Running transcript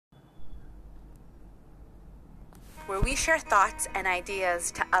where we share thoughts and ideas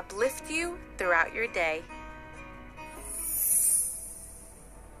to uplift you throughout your day.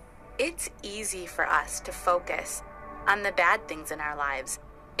 It's easy for us to focus on the bad things in our lives.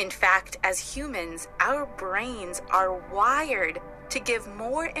 In fact, as humans, our brains are wired to give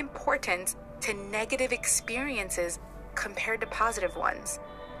more importance to negative experiences compared to positive ones.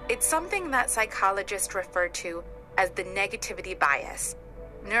 It's something that psychologists refer to as the negativity bias.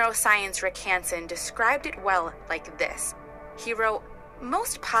 Neuroscience Rick Hansen described it well like this. He wrote,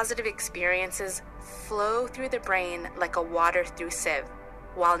 "Most positive experiences flow through the brain like a water through sieve,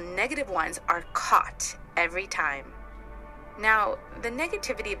 while negative ones are caught every time." Now, the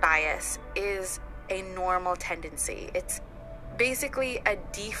negativity bias is a normal tendency. It's basically a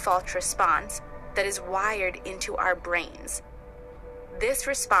default response that is wired into our brains. This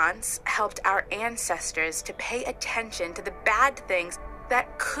response helped our ancestors to pay attention to the bad things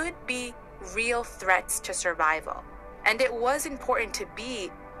that could be real threats to survival. And it was important to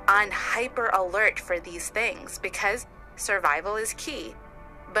be on hyper alert for these things because survival is key.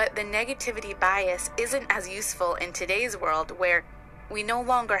 But the negativity bias isn't as useful in today's world where we no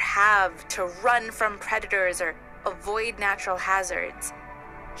longer have to run from predators or avoid natural hazards.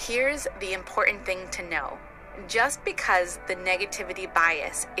 Here's the important thing to know. Just because the negativity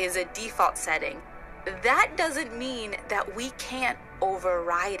bias is a default setting, that doesn't mean that we can't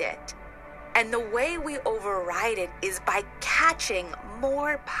override it. And the way we override it is by catching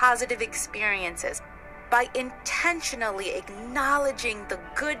more positive experiences, by intentionally acknowledging the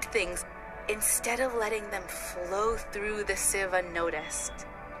good things instead of letting them flow through the sieve unnoticed.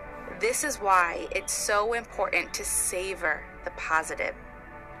 This is why it's so important to savor the positive,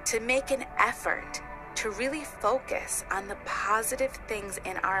 to make an effort to really focus on the positive things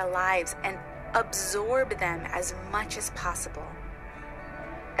in our lives and absorb them as much as possible.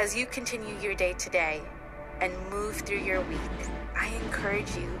 As you continue your day today and move through your week, I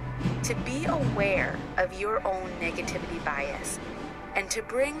encourage you to be aware of your own negativity bias and to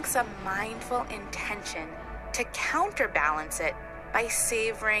bring some mindful intention to counterbalance it by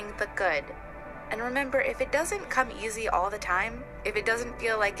savoring the good. And remember, if it doesn't come easy all the time, if it doesn't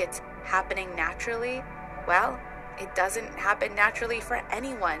feel like it's happening naturally, well, it doesn't happen naturally for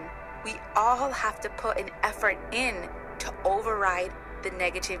anyone. We all have to put an effort in to override the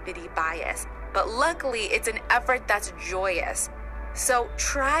negativity bias. But luckily, it's an effort that's joyous. So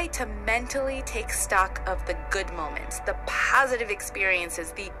try to mentally take stock of the good moments, the positive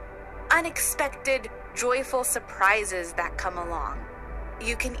experiences, the unexpected, joyful surprises that come along.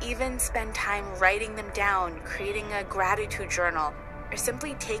 You can even spend time writing them down, creating a gratitude journal, or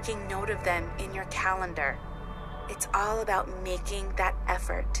simply taking note of them in your calendar. It's all about making that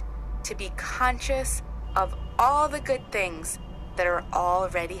effort to be conscious of all the good things that are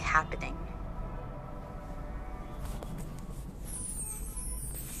already happening.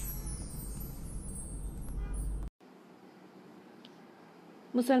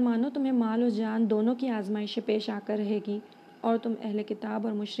 मुसलमानों, तुम्हें माल और जान दोनों की आजमाइशें पेश आकर रहेगी और तुम अहले किताब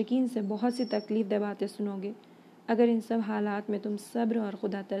और मुशरिकीन से बहुत सी तकलीफ दे बातें सुनोगे। अगर इन सब हालात में तुम सब्र और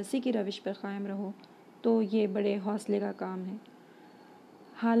खुदा तरसी की रविश पर क़ायम रहो तो ये बड़े हौसले का काम है।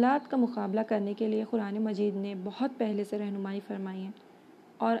 हालात का मुकाबला करने के लिए कुरान मजीद ने बहुत पहले से रहनुमाई फरमाई है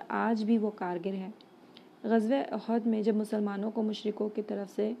और आज भी वो कारगर है। ग़ज़वे उहद में जब मुसलमानों को मुशरिकों की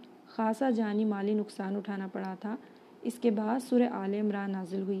तरफ से ख़ासा जानी माली नुकसान उठाना पड़ा था, इसके बाद सूरह आले इमरान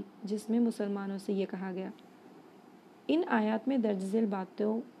नाजिल हुई जिसमें मुसलमानों से ये कहा गया। इन आयत में दर्ज झेल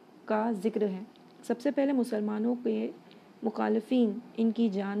बातों का ज़िक्र है। सबसे पहले मुसलमानों के मुखालिफिन इनकी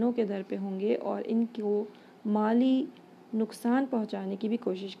जानों के दर पे होंगे और इनको माली नुकसान पहुंचाने की भी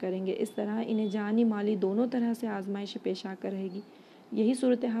कोशिश करेंगे। इस तरह इन्हें जानी माली दोनों तरह से आजमाइश पेश आकर रहेगी। यही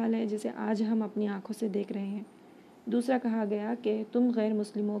सूरत हाल है जिसे आज हम अपनी आंखों से देख रहे हैं। दूसरा कहा गया कि तुम गैर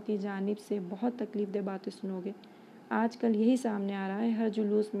मुस्लिमों की जानिब से बहुत तकलीफ दे बातें सुनोगे। आजकल यही सामने आ रहा है। हर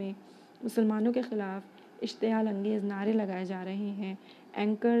जुलूस में मुसलमानों के ख़िलाफ़ इश्तियाल अंगेज़ नारे लगाए जा रहे हैं।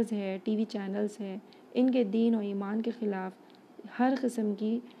 एंकर्स है, टीवी चैनल्स है, इनके दीन और ईमान के ख़िलाफ़ हर किस्म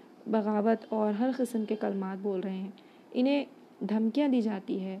की बगावत और हर किस्म के कलमात बोल रहे हैं। इन्हें धमकियां दी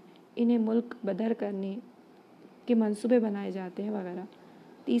जाती है, इन्हें मुल्क बदर करने के मंसूबे बनाए जाते हैं वगैरह।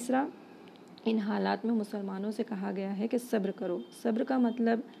 तीसरा, इन हालात में मुसलमानों से कहा गया है कि सब्र करो। सब्र का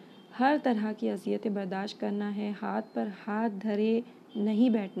मतलब हर तरह की अज़ियतें बर्दाश्त करना है, हाथ पर हाथ धरे नहीं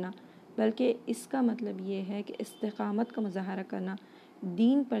बैठना, बल्कि इसका मतलब ये है कि इस्तिक़ामत का मुज़ाहरा करना,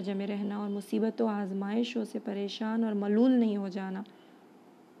 दीन पर जमे रहना और मुसीबतों आजमाइशों से परेशान और मलूल नहीं हो जाना।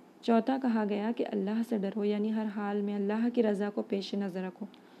 चौथा कहा गया कि अल्लाह से डरो, यानी हर हाल में अल्लाह की रज़ा को पेश नज़र रखो,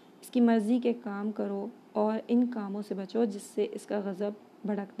 इसकी मर्ज़ी के काम करो और इन कामों से बचो जिससे इसका गज़ब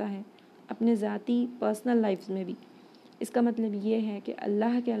भड़कता है, अपने ज़ाती पर्सनल लाइफ में भी। इसका मतलब ये है कि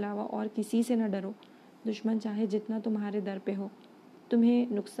अल्लाह के अलावा और किसी से न डरो। दुश्मन चाहे जितना तुम्हारे दर पे हो, तुम्हें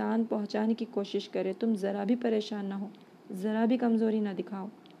नुकसान पहुंचाने की कोशिश करे, तुम ज़रा भी परेशान ना हो, ज़रा भी कमज़ोरी ना दिखाओ।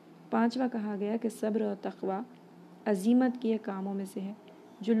 5वां कहा गया कि सब्र और तक़वा अज़ीमत किए कामों में से है।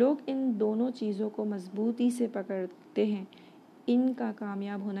 जो लोग इन दोनों चीज़ों को मज़बूती से पकड़ते हैं, इनका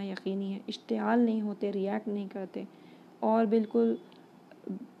कामयाब होना यकीनी है। इश्तियाल नहीं होते, रिएक्ट नहीं करते और बिल्कुल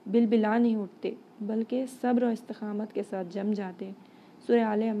बिलबिला नहीं उठते, बल्कि सब्र और इस्तिक़ामत के साथ जम जाते। सूरह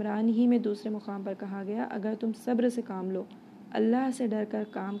आले इमरान ही में दूसरे मुकाम पर कहा गया, अगर तुम सब्र से काम लो, अल्लाह से डर कर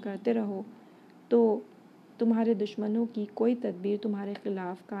काम करते रहो, तो तुम्हारे दुश्मनों की कोई तदबीर तुम्हारे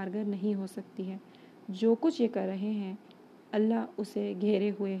ख़िलाफ़ कारगर नहीं हो सकती है। जो कुछ ये कर रहे हैं, अल्लाह उसे घेरे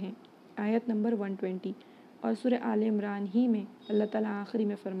हुए हैं। आयत नंबर 120। और सूरह आले इमरान ही में अल्लाह ताला आखिरी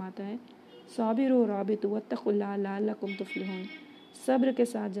में फ़रमाता है, साबिरू राबितु वत्तक़ुल्लाह लअल्लकुम तुफ़्लिहून। सब्र के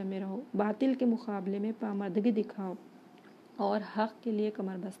साथ जमे रहो, बातिल के मुकाबले में पामर्दगी दिखाओ और हक़ के लिए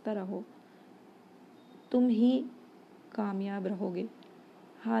कमर बस्ता रहो, तुम ही कामयाब रहोगे।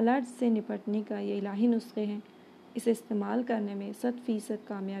 हालात से निपटने का ये इलाही नुस्खे हैं। इसे इस्तेमाल करने में 100%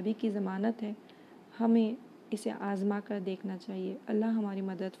 कामयाबी की ज़मानत है। हमें इसे आज़मा कर देखना चाहिए। अल्लाह हमारी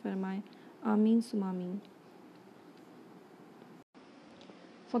मदद फरमाए। आमीन सुम आमीन।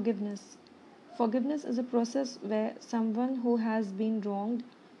 Forgiveness. Forgiveness is a process where someone who has been wronged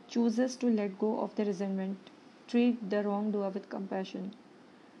chooses to let go of the resentment, treat the wrongdoer with compassion.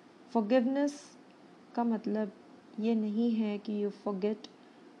 Forgiveness का मतलब ये नहीं है कि you forget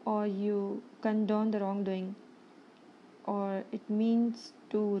or you condone the wrongdoing, or it means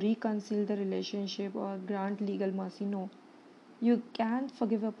to reconcile the relationship or grant legal mercy. No. You can't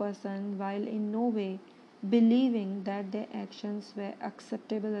forgive a person while in no way believing that their actions were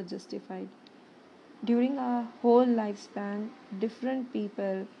acceptable or justified. During our whole lifespan, different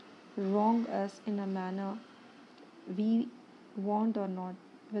people wrong us in a manner we want or not,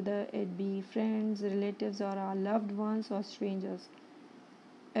 whether it be friends, relatives, or our loved ones or strangers.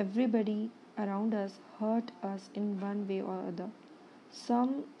 Everybody around us hurt us in one way or other.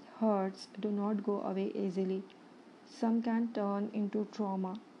 Some hurts do not go away easily. Some can turn into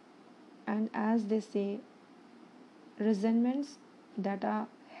trauma. And as they say, resentments that are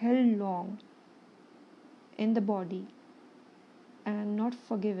held long in the body and not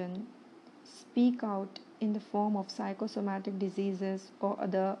forgiven speak out in the form of psychosomatic diseases or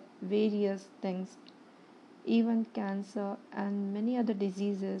other various things. Even cancer and many other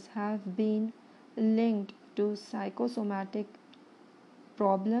diseases have been linked to psychosomatic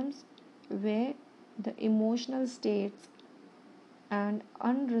problems where the emotional states and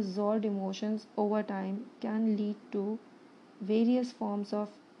unresolved emotions over time can lead to various forms of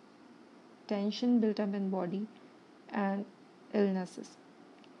tension built up in body and illnesses.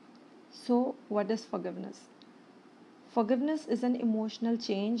 So, what is forgiveness? Forgiveness is an emotional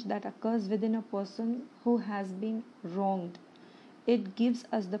change that occurs within a person who has been wronged. It gives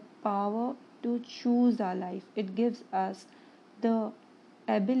us the power to choose our life. It gives us the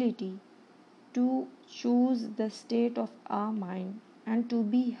ability to choose the state of our mind and to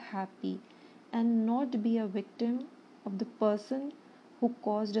be happy and not be a victim of the person who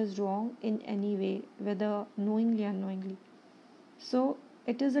caused us wrong in any way, whether knowingly or unknowingly. So,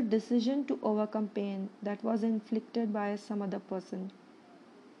 it is a decision to overcome pain that was inflicted by some other person.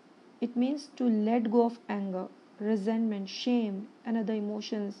 It means to let go of anger, resentment, shame, and other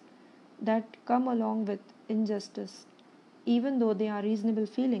emotions that come along with injustice, even though they are reasonable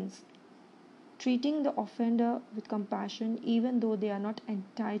feelings. Treating the offender with compassion, even though they are not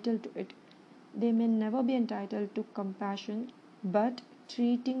entitled to it. They may never be entitled to compassion, but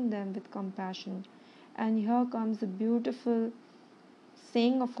treating them with compassion. And here comes a beautiful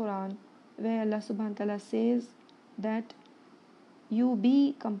saying of Quran where Allah subhanahu wa ta'ala says that you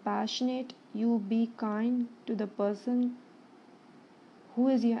be compassionate, you be kind to the person who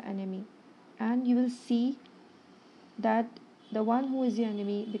is your enemy, and you will see that the one who is your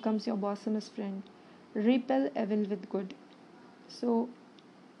enemy becomes your bosomest friend. Repel evil with good. So,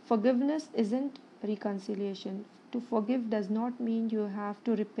 forgiveness isn't reconciliation. To forgive does not mean you have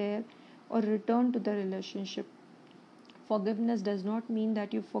to repair or return to the relationship. Forgiveness does not mean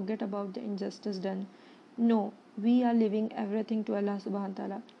that you forget about the injustice done. No, we are leaving everything to Allah subhanahu wa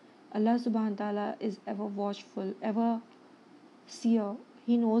ta'ala. Allah subhanahu wa ta'ala is ever watchful, ever seer.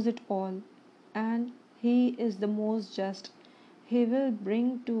 He knows it all, and He is the most just. He will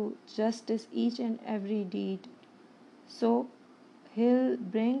bring to justice each and every deed. So, He'll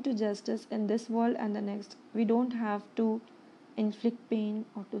bring to justice in this world and the next. We don't have to inflict pain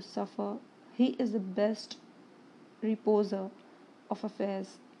or to suffer. He is the best reposer of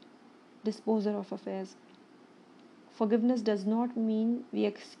affairs, disposer of affairs. Forgiveness does not mean we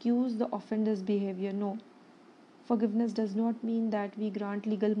excuse the offender's behavior. No. Forgiveness does not mean that we grant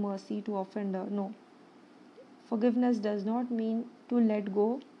legal mercy to offender. No. Forgiveness does not mean to let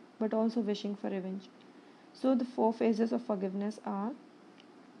go, but also wishing for revenge. So the 4 phases of forgiveness are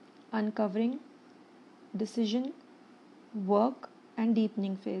uncovering, decision, work, and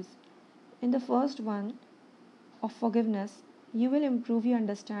deepening phase. In the first one of forgiveness, you will improve your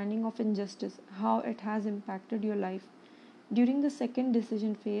understanding of injustice, how it has impacted your life. During the second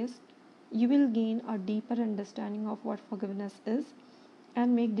decision phase, you will gain a deeper understanding of what forgiveness is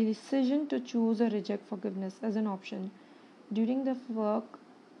and make the decision to choose or reject forgiveness as an option. During the work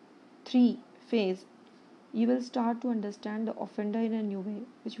 3 phase, you will start to understand the offender in a new way,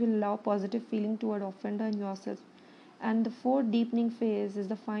 which will allow positive feeling toward offender and yourself. And the 4 deepening phase is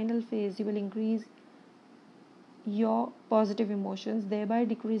the final phase. You will increase your positive emotions, thereby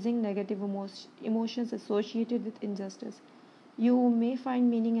decreasing negative emotions associated with injustice. You may find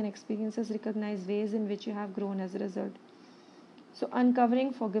meaning and experiences, recognize ways in which you have grown as a result. So,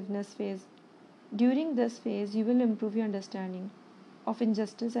 uncovering forgiveness phase. During this phase, you will improve your understanding of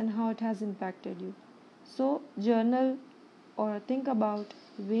injustice and how it has impacted you. So, journal or think about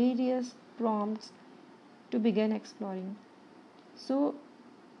various prompts to begin exploring. So,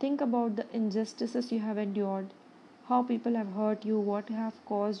 think about the injustices you have endured, how people have hurt you, what have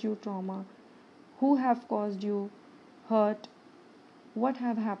caused you trauma, who have caused you hurt, what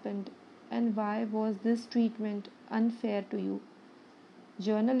have happened, and why was this treatment unfair to you.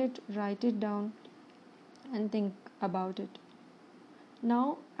 Journal it, write it down, and think about it.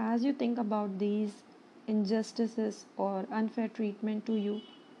 Now, as you think about these injustices or unfair treatment to you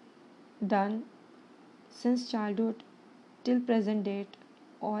done since childhood till present date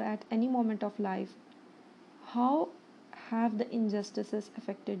or at any moment of life, how have the injustices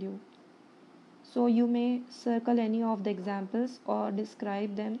affected you? So you may circle any of the examples or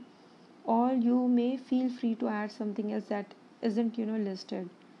describe them, or you may feel free to add something else that isn't listed.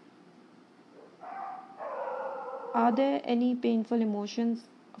 Are there any painful emotions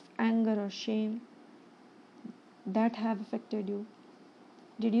of anger or shame that have affected you?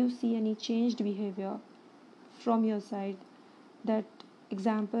 Did you see any changed behavior from your side? That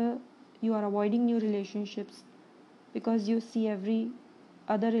example, you are avoiding new relationships because you see every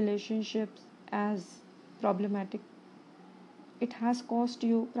other relationships as problematic. It has cost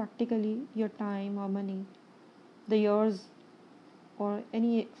you practically your time or money, the years, or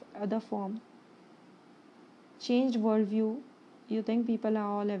any other form. Changed worldview, you think people are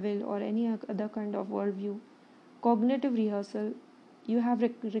all evil, or any other kind of worldview. Cognitive rehearsal, you have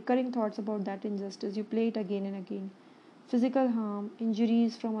recurring thoughts about that injustice, you play it again and again. Physical harm,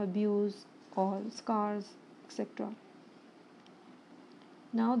 injuries from abuse or scars, etc.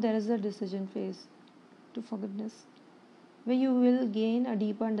 Now there is a decision phase to forgiveness, where you will gain a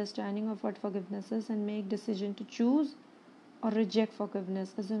deeper understanding of what forgiveness is and make decision to choose or reject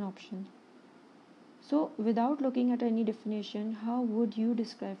forgiveness as an option. So, without looking at any definition, how would you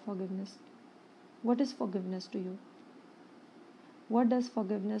describe forgiveness? What is forgiveness to you? What does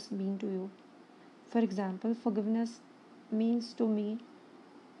forgiveness mean to you? For example, forgiveness means to me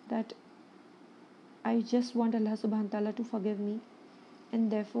that I just want Allah subhanahu wa ta'ala to forgive me,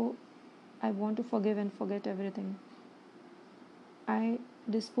 and therefore I want to forgive and forget everything. I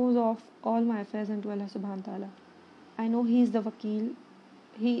dispose of all my affairs unto Allah subhanahu wa ta'ala. I know He is the Wakil,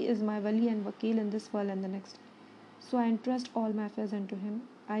 He is my Wali and Wakil in this world and the next. So I entrust all my affairs unto Him.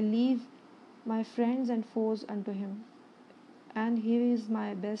 I leave my friends and foes unto Him. And He is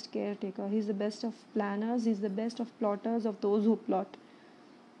my best caretaker. He is the best of planners. He is the best of plotters, of those who plot.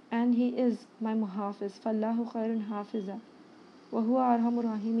 And He is my Muhafiz. Fallahu khairun hafiza. Wa huwa arhamur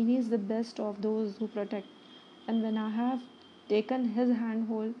rahimin. He is the best of those who protect. And when I have taken His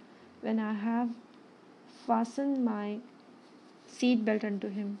handhold, when I have fastened my seat belt unto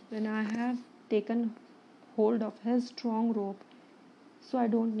Him, when I have taken hold of His strong rope, so I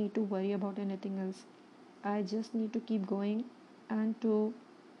don't need to worry about anything else. I just need to keep going and to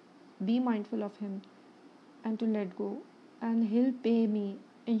be mindful of Him and to let go, and He'll pay me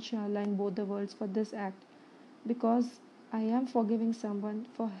inshallah in both the worlds for this act, because I am forgiving someone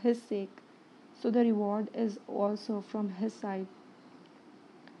for His sake, so the reward is also from His side.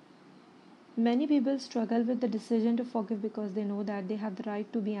 Many people struggle with the decision to forgive because they know that they have the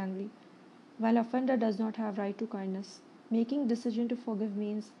right to be angry, while offender does not have right to kindness. Making decision to forgive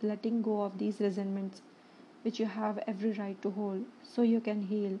means letting go of these resentments which you have every right to hold, so you can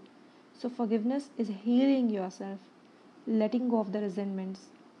heal. So forgiveness is healing yourself, letting go of the resentments,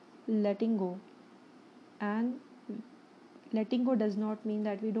 letting go. And letting go does not mean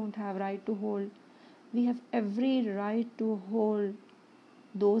that we don't have right to hold We have every right to hold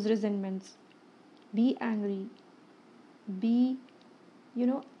those resentments. Be angry, be,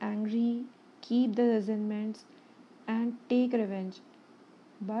 angry, keep the resentments, and take revenge.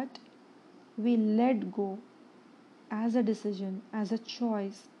 But we let go as a decision, as a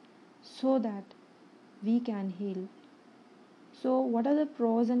choice, so that we can heal. So, what are the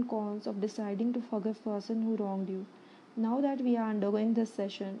pros and cons of deciding to forgive a person who wronged you? Now that we are undergoing this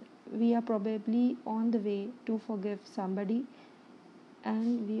session, we are probably on the way to forgive somebody,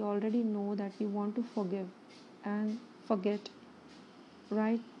 and we already know that we want to forgive and forget,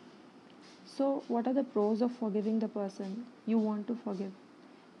 right? So, what are the pros of forgiving the person you want to forgive?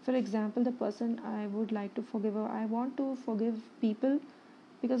 For example, the person I would like to forgive, or I want to forgive people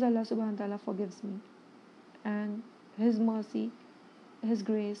because Allah subhanahu wa ta'ala forgives me, and His mercy, His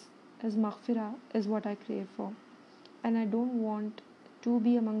grace, His maghfirah is what I crave for. And I don't want to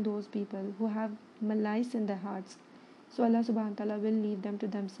be among those people who have malice in their hearts. So Allah subhanahu wa ta'ala will leave them to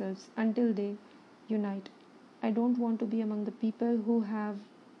themselves until they unite. I don't want to be among the people who have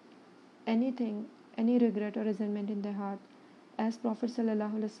anything, any regret or resentment in their heart, as Prophet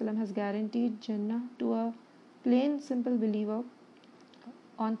ﷺ has guaranteed Jannah to a plain simple believer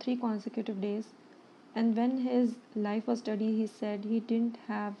on 3 consecutive days. And when his life was studied, he said he didn't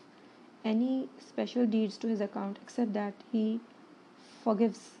have any special deeds to his account except that he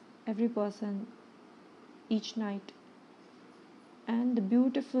forgives every person each night. And the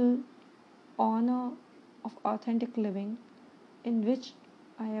beautiful honor of authentic living, in which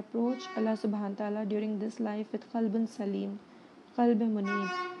I approach Allah subhanahu wa ta'ala during this life with qalbun salim, qalb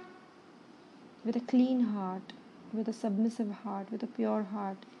munib, with a clean heart, with a submissive heart, with a pure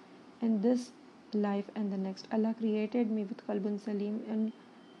heart. In this life and the next, Allah created me with qalbun salim and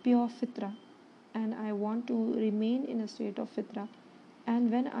pure fitra, and I want to remain in a state of fitra,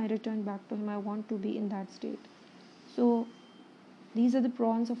 and when I return back to Him, I want to be in that state. So these are the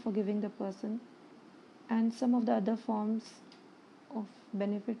pros of forgiving the person. And some of the other forms of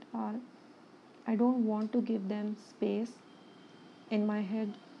benefit are, I don't want to give them space in my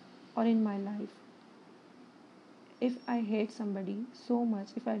head or in my life. If I hate somebody so much,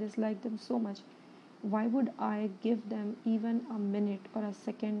 if I dislike them so much, why would I give them even a minute or a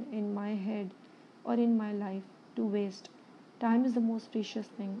second in my head or in my life to waste? Time is the most precious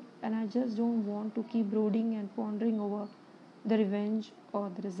thing, and I just don't want to keep brooding and pondering over the revenge or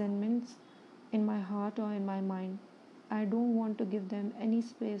the resentments in my heart or in my mind. I don't want to give them any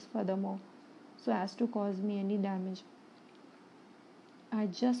space furthermore so as to cause me any damage. I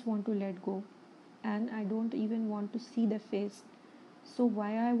just want to let go, and I don't even want to see their face. So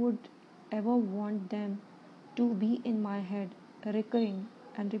why I would ever want them to be in my head, recurring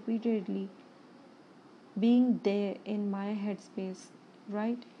and repeatedly being there in my headspace,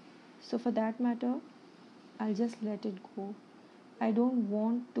 right? So for that matter, I'll just let it go. I don't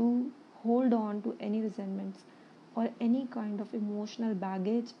want to hold on to any resentments or any kind of emotional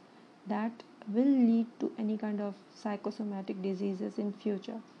baggage that will lead to any kind of psychosomatic diseases in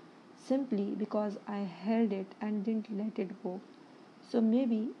future, simply because I held it and didn't let it go. So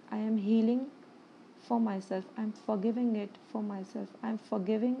maybe I am healing for myself, I'm forgiving it for myself, I'm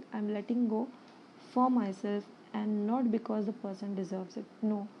letting go for myself, and not because the person deserves it.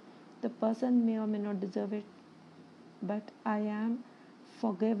 No, the person may or may not deserve it, but I am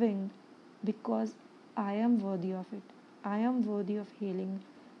forgiving because I am worthy of it. I am worthy of healing,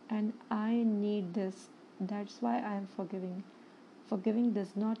 and I need this. That's why I am forgiving. Forgiving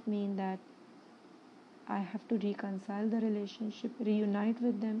does not mean that I have to reconcile the relationship, reunite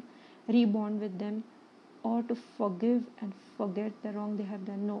with them, rebond with them, or to forgive and forget the wrong they have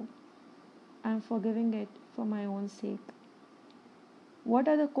done. No, I am forgiving it for my own sake. What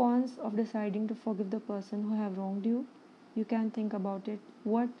are the cons of deciding to forgive the person who have wronged you? You can think about it.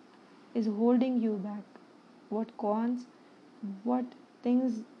 What is holding you back? What cons, what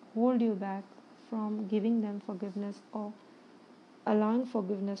things hold you back from giving them forgiveness or allowing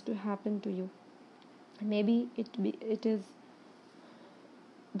forgiveness to happen to you? Maybe it is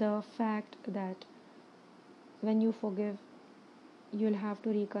the fact that when you forgive, you'll have to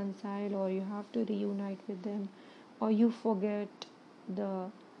reconcile, or you have to reunite with them, or you forget the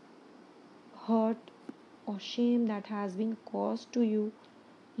hurt or shame that has been caused to you.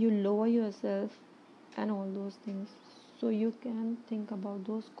 You lower yourself and all those things. So you can think about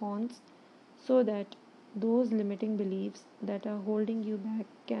those cons so that those limiting beliefs that are holding you back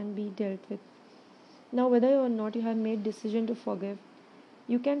can be dealt with. Now, whether or not you have made decision to forgive,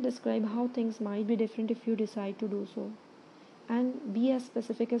 you can describe how things might be different if you decide to do so, and be as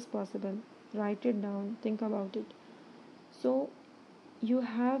specific as possible. Write it down, think about it. So you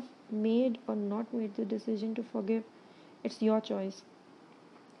have made or not made the decision to forgive, it's your choice.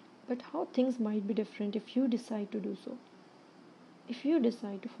 But how things might be different if you decide to do so. If you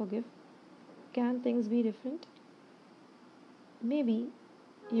decide to forgive, can things be different? Maybe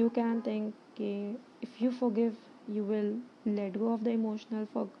you can think, okay, if you forgive, you will let go of the emotional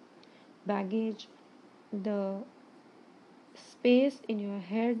baggage, the space in your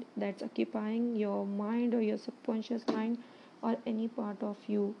head that's occupying your mind or your subconscious mind or any part of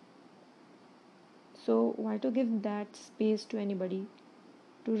you. So, why to give that space to anybody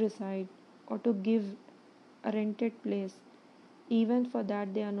to reside or to give a rented place? Even for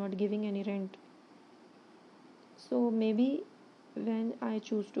that, they are not giving any rent. So, maybe when I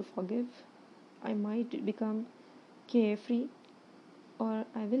choose to forgive, I might become carefree, or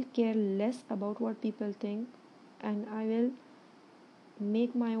I will care less about what people think, and I will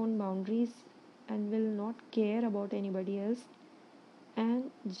make my own boundaries and will not care about anybody else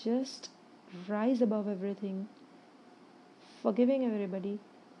and just rise above everything, forgiving everybody,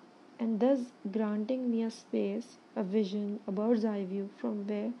 and thus granting me a space, a vision, a bird's eye view from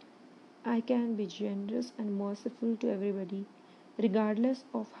where I can be generous and merciful to everybody, regardless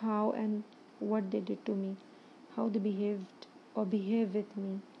of how and what they did to me, how they behaved or behave with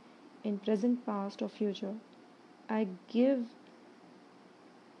me in present, past, or future. I give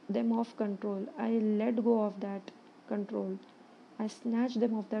them off control. I let go of that control. I snatch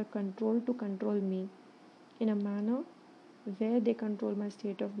them of their control to control me in a manner where they control my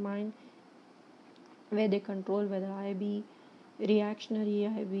state of mind, where they control whether I be reactionary,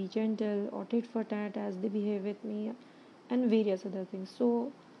 I be gentle, or tit for tat as they behave with me, and various other things.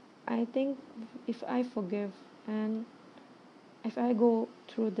 So I think if I forgive and if I go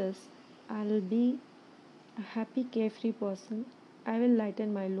through this, I'll be a happy, carefree person. I will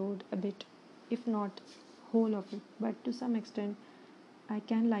lighten my load a bit, if not whole of it, but to some extent, I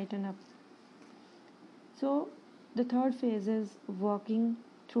can lighten up. So, the third phase is working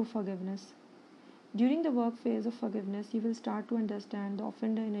through forgiveness. During the work phase of forgiveness, you will start to understand the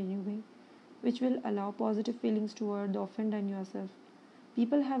offender in a new way, which will allow positive feelings toward the offender and yourself.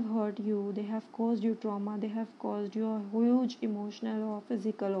 People have hurt you, they have caused you trauma, they have caused you a huge emotional or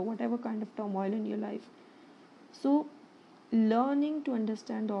physical or whatever kind of turmoil in your life. So, learning to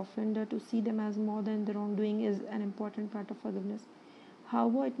understand the offender, to see them as more than the wrongdoing, is an important part of forgiveness.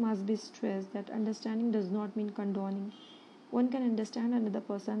 However, it must be stressed that understanding does not mean condoning. One can understand another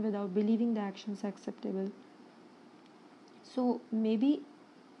person without believing the actions acceptable. So maybe,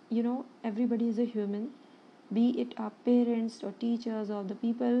 everybody is a human, be it our parents or teachers or the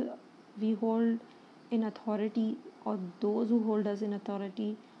people we hold in authority or those who hold us in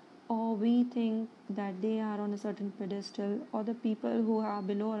authority, or we think that they are on a certain pedestal, or the people who are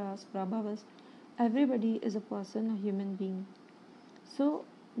below us or above us. Everybody is a person, a human being. So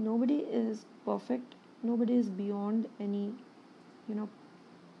nobody is perfect, nobody is beyond any,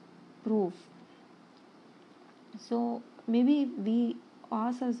 proof. So maybe we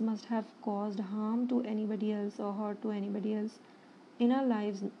ourselves must have caused harm to anybody else or hurt to anybody else in our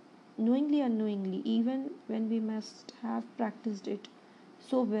lives, knowingly or unknowingly, even when we must have practiced it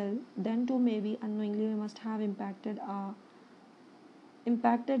so well, then too maybe unknowingly we must have impacted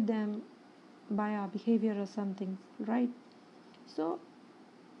them by our behavior or something, right? So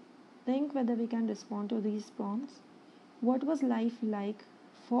think whether we can respond to these prompts. What was life like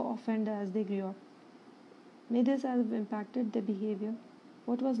for offender as they grew up? May this have impacted their behavior.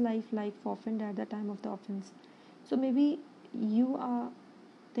 What was life like for offender at the time of the offense? So maybe you are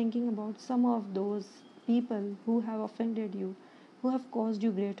thinking about some of those people who have offended you, who have caused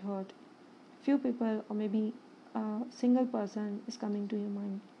you great hurt. Few people, or maybe a single person, is coming to your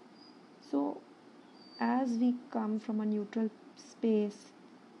mind. So as we come from a neutral space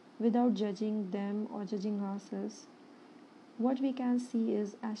without judging them or judging ourselves, what we can see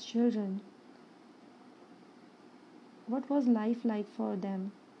is, as children, what was life like for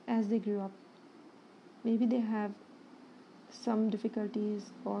them as they grew up. Maybe they have some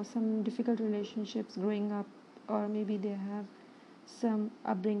difficulties or some difficult relationships growing up, or maybe they have some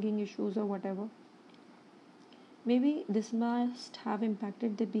upbringing issues or whatever. Maybe this must have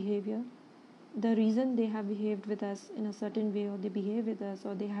impacted their behavior. The reason they have behaved with us in a certain way, or they behave with us,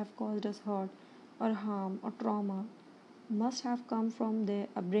 or they have caused us hurt or harm or trauma, must have come from their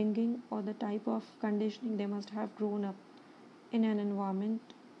upbringing or the type of conditioning they must have grown up in an environment,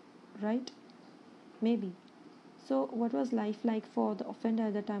 right? Maybe. So, what was life like for the offender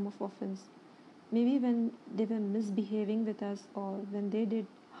at the time of offense? Maybe when they were misbehaving with us, or when they did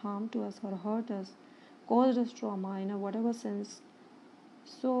harm to us or hurt us, caused us trauma in a whatever sense.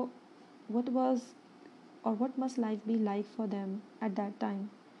 So, what was or what must life be like for them at that time.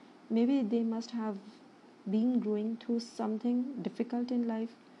 Maybe they must have been going through something difficult in life,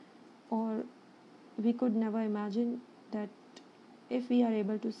 or we could never imagine that if we are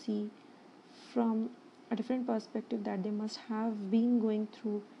able to see from a different perspective that they must have been going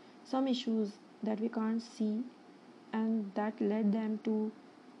through some issues that we can't see, and that led them to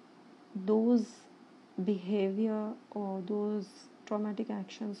those behavior or those traumatic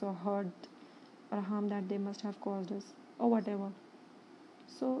actions or hurt or harm that they must have caused us or whatever.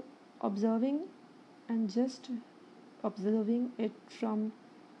 So observing and just observing it from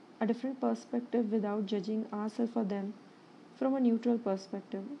a different perspective without judging ourselves or them, from a neutral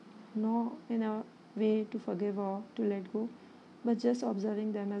perspective, no in a way to forgive or to let go, but just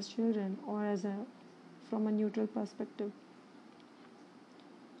observing them as children or as a from a neutral perspective.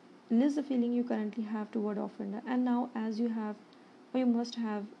 List the feeling you currently have toward offender, and now as you have or you must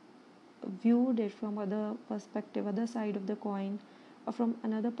have viewed it from other perspective, other side of the coin, or from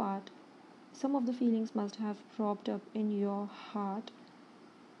another part, some of the feelings must have cropped up in your heart.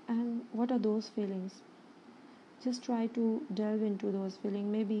 And what are those feelings? Just try to delve into those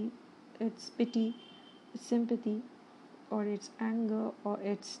feelings. Maybe it's pity, it's sympathy, or it's anger, or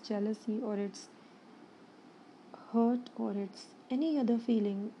it's jealousy, or it's hurt, or it's any other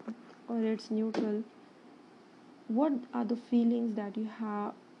feeling, or it's neutral. What are the feelings that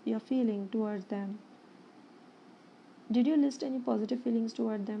you're feeling towards them? Did you list any positive feelings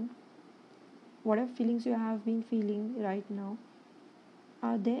toward them? Whatever feelings you have been feeling right now,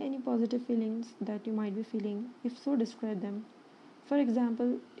 are there any positive feelings that you might be feeling? If so, describe them. For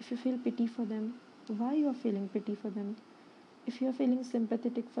example, if you feel pity for them, why you are feeling pity for them? If you are feeling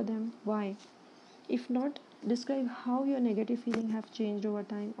sympathetic for them, why? If not, describe how your negative feeling have changed over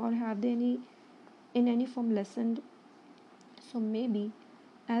time, or have they in any form lessened. So maybe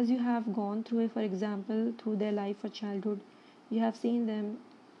as you have gone through, for example, through their life or childhood, you have seen them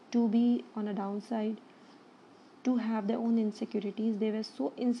to be on a downside, to have their own insecurities. They were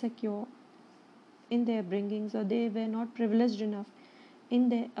so insecure in their upbringing, or they were not privileged enough in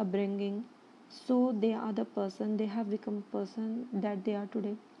their upbringing, so they are the person, they have become a person that they are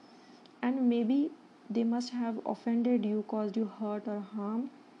today. And maybe they must have offended you, caused you hurt or harm,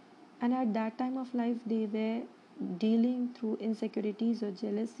 and at that time of life they were dealing through insecurities or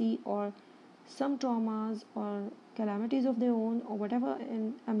jealousy or some traumas or calamities of their own, or whatever,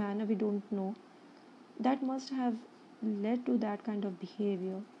 in a manner we don't know, that must have led to that kind of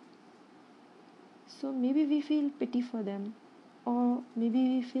behavior. So maybe we feel pity for them, or maybe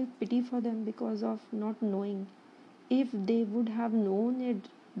we feel pity for them because of not knowing. If they would have known it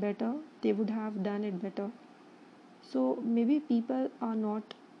better, they would have done it better. So maybe people are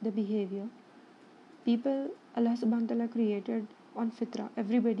not the behavior. People, Allah subhanahu wa ta'ala created on fitra,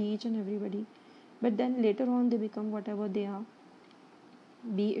 everybody, each and everybody. But then later on they become whatever they are,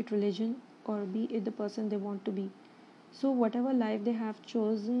 be it religion or be it the person they want to be. So whatever life they have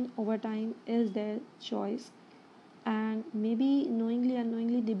chosen over time is their choice, and maybe knowingly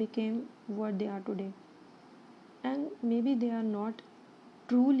unknowingly they became what they are today. And maybe they are not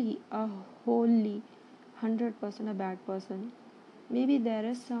truly a wholly 100% a bad person. Maybe there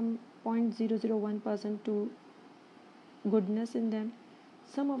is some 0.001% to goodness in them.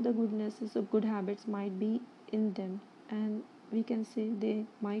 Some of the goodnesses or good habits might be in them, and we can say they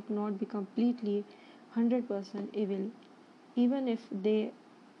might not be completely 100% evil. Even if they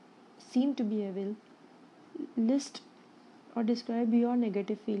seem to be evil, list or describe your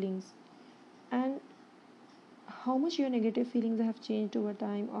negative feelings, and how much your negative feelings have changed over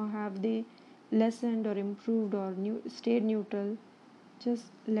time, or have they lessened or improved or stayed neutral. Just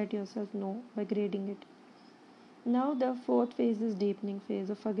let yourself know by grading it. Now the fourth phase is deepening phase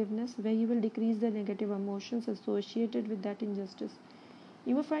of forgiveness, where you will decrease the negative emotions associated with that injustice.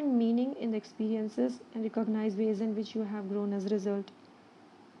 You will find meaning in the experiences and recognize ways in which you have grown as a result.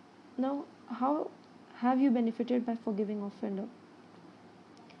 Now, how have you benefited by forgiving offender?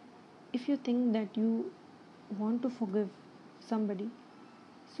 If you think that you want to forgive somebody,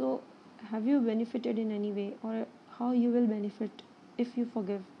 so have you benefited in any way, or how you will benefit if you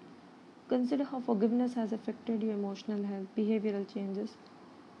forgive? Consider how forgiveness has affected your emotional health, behavioral changes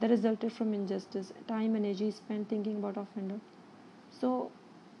that resulted from injustice, time, energy spent thinking about offender. So,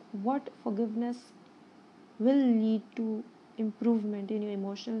 what forgiveness will lead to improvement in your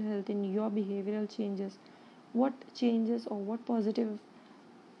emotional health, in your behavioral changes? What changes or what positive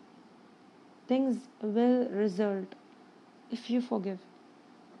things will result if you forgive?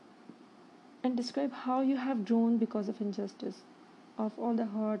 And describe how you have grown because of injustice, of all the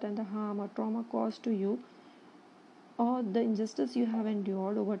hurt and the harm or trauma caused to you, or the injustice you have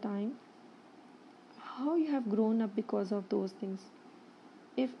endured over time. how you have grown up because of those things.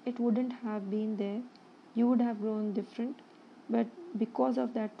 If it wouldn't have been there, you would have grown different, but because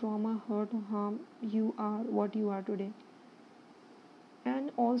of that trauma, hurt, or harm, you are what you are today.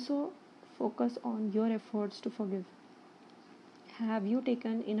 And also focus on your efforts to forgive. Have you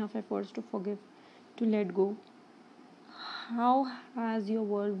taken enough efforts to forgive, to let go? How has your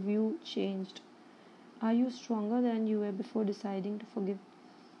worldview changed? Are you stronger than you were before deciding to forgive?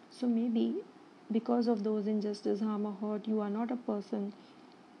 So maybe because of those injustice, harm, or hurt, you are not a person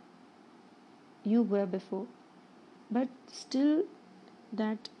you were before. But still,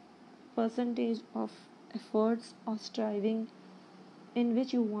 that percentage of efforts or striving in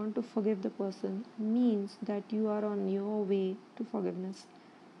which you want to forgive the person means that you are on your way to forgiveness.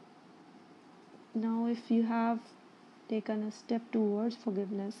 Now, if you have taken a step towards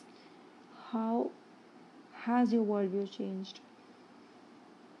forgiveness, how has your worldview changed?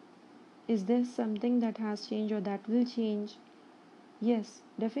 Is there something that has changed or that will change? Yes,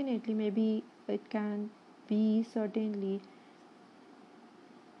 definitely. Maybe it can be certainly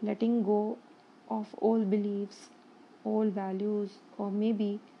letting go of old beliefs, old values, or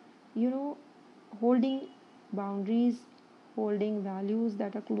maybe, holding boundaries, holding values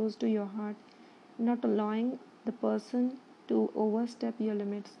that are close to your heart, not allowing the person to overstep your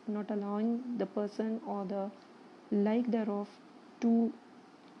limits, not allowing the person or the like thereof to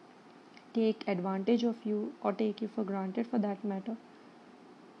take advantage of you or take you for granted for that matter,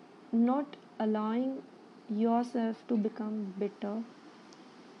 not allowing yourself to become bitter.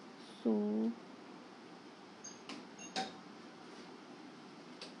 So,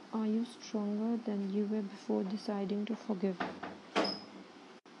 are you stronger than you were before deciding to forgive?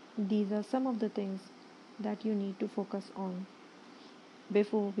 These are some of the things that you need to focus on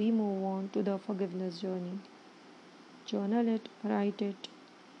before we move on to the forgiveness journey. Journal it, write it,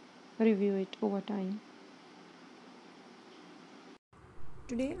 review it over time.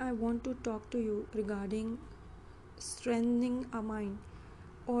 Today, I want to talk to you regarding strengthening our mind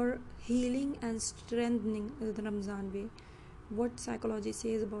or healing and strengthening the Ramzan way. What psychology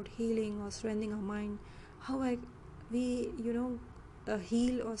says about healing or strengthening our mind, how we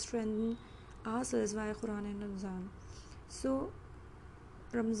heal or strengthen ourselves via Quran and Ramzan. So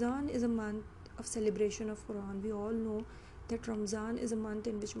Ramzan is a month of celebration of Quran. We all know that Ramzan is a month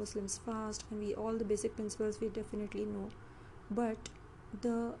in which Muslims fast, and we all the basic principles we definitely know. But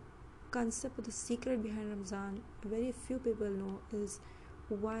the concept or the secret behind Ramzan, very few people know, is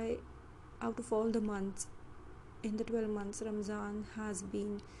why out of all the months in the 12 months, Ramzan has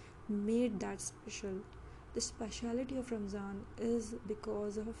been made that special. The speciality of Ramzan is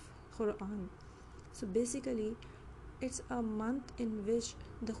because of Quran. So basically, it's a month in which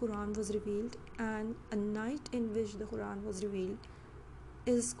the Quran was revealed, and a night in which the Quran was revealed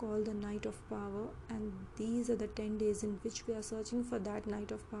is called the night of power. And these are the 10 days in which we are searching for that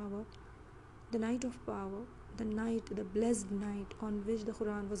night of power. The night of power, the night, the blessed night on which the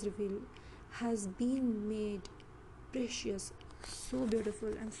Quran was revealed, has been made precious, so beautiful,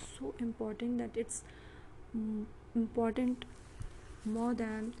 and so important that it's important more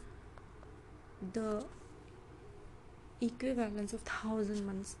than the equivalence of 1,000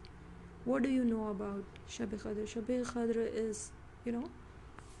 months. What do you know about Shab-e Qadr? Shab-e Qadr is,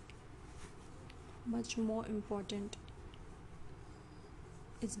 much more important.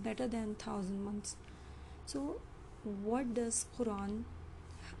 It's better than 1,000 months. So, what does Quran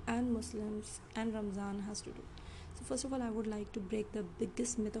and Muslims and Ramzan has to do? So, first of all, I would like to break the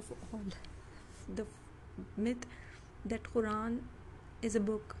biggest myth of all, the myth that Quran is a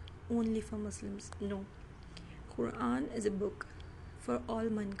book only for Muslims. No, Quran is a book for all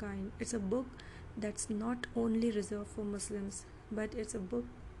mankind. It's a book that's not only reserved for Muslims, but it's a book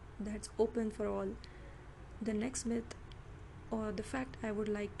that's open for all. The next myth or the fact I would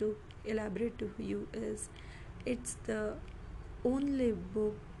like to elaborate to you is it's the only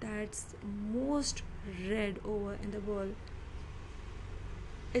book that's most read over in the world.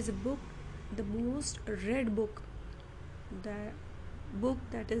 It's a book, the most read book, the book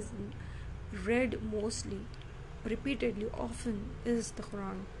that is read mostly, repeatedly, often is the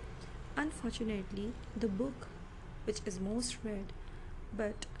Quran. Unfortunately, the book which is most read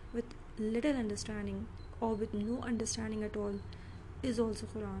but with little understanding or with no understanding at all is also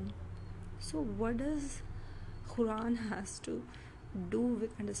Quran. So what does Quran has to do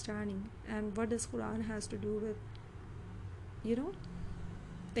with understanding, and what does Quran has to do with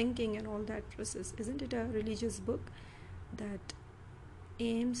thinking and all that process? Isn't it a religious book that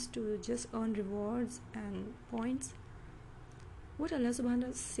aims to just earn rewards and points? What Allah subhanahu wa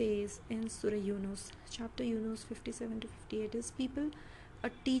ta'ala says in Surah Yunus, chapter Yunus 57 to 58 is, people, a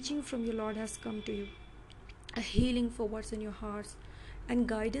teaching from your Lord has come to you. a healing for what's in your hearts, and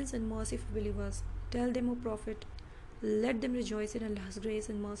guidance and mercy for believers. Tell them, O Prophet, let them rejoice in Allah's grace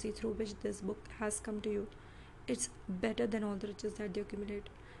and mercy through which this book has come to you. It's better than all the riches that they accumulate.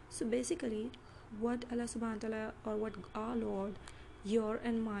 So basically, what Allah subhanahu wa ta'ala, or what our Lord, your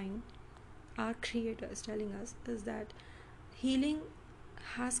and mine, our Creator, is telling us is that healing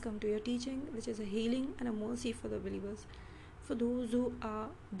has come to your teaching, which is a healing and a mercy for the believers. For those who are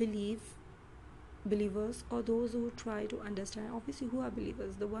believers, or those who try to understand, obviously who are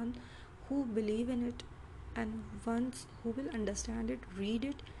believers, the one who believe in it, and ones who will understand it, read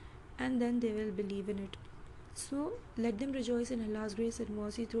it, and then they will believe in it. So let them rejoice in Allah's grace and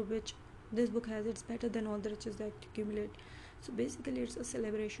mercy through which this book has. It's better than all the riches that accumulate. So basically it's a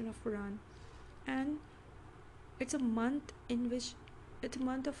celebration of Quran, and it's a month in which it's a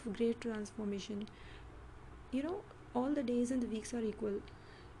month of great transformation. All the days and the weeks are equal,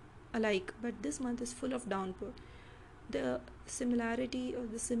 alike, but this month is full of downpour. The similarity or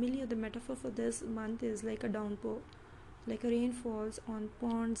the simile or the metaphor for this month is like a downpour, like a rain falls on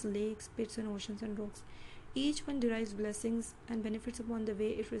ponds, lakes, pits, and oceans and rocks. Each one derives blessings and benefits upon the way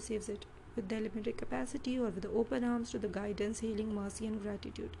it receives it, with the limited capacity or with the open arms to the guidance, healing, mercy, and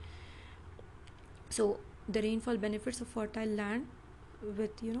gratitude. So the rainfall benefits a fertile land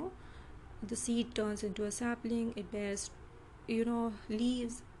with, the seed turns into a sapling, it bears,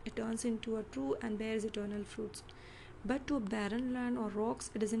 leaves, it turns into a tree and bears eternal fruits. But to a barren land or rocks,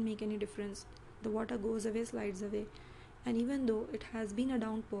 it doesn't make any difference. The water goes away, slides away, and even though it has been a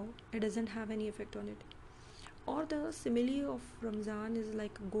downpour, it doesn't have any effect on it. Or the simile of Ramzan is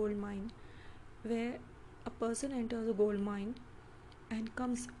like a gold mine, where a person enters a gold mine and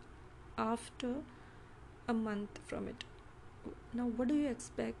comes after a month from it. Now, what do you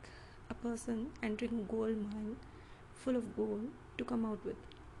expect a person entering a gold mine full of gold to come out with?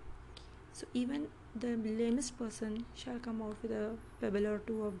 So even the lamest person shall come out with a pebble or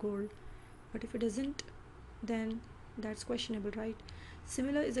two of gold, but if it isn't, then that's questionable, right?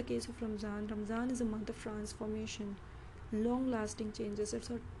 Similar is the case of Ramzan. Ramzan is a month of transformation, long lasting changes. It's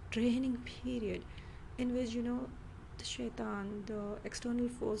a training period in which, the shaitan, the external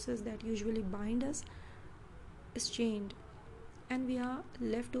forces that usually bind us, is chained, and we are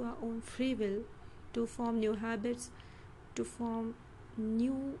left to our own free will to form new habits, to form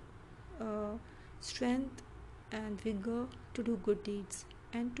new strength and vigor to do good deeds,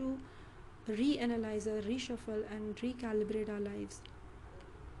 and to reanalyze or reshuffle and recalibrate our lives.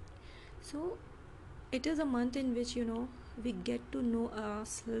 So it is a month in which, we get to know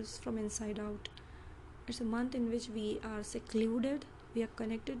ourselves from inside out. It's a month in which we are secluded, we are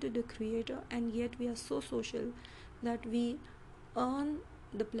connected to the Creator, and yet we are so social that we earn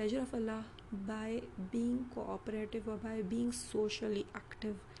the pleasure of Allah by being cooperative or by being socially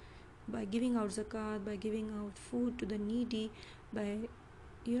active, by giving out zakat, by giving out food to the needy, by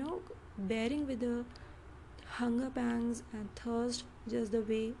bearing with the hunger pangs and thirst just the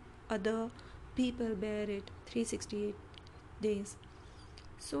way other people bear it 368 days.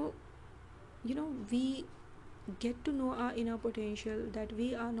 So we get to know our inner potential, that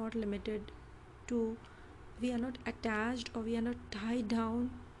we are not limited to, we are not attached, or we are not tied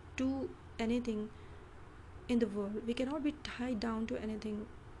down to anything in the world. We cannot be tied down to anything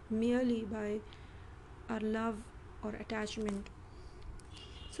merely by our love or attachment.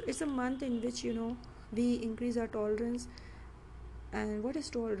 So it's a month in which we increase our tolerance. And what is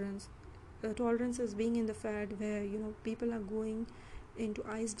tolerance? Tolerance is being in the fad where people are going into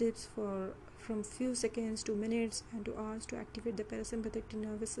ice dips from few seconds to minutes and to hours to activate the parasympathetic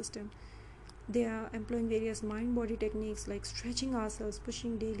nervous system. They are employing various mind-body techniques like stretching ourselves,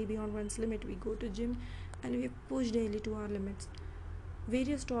 pushing daily beyond one's limit. We go to gym and we push daily to our limits.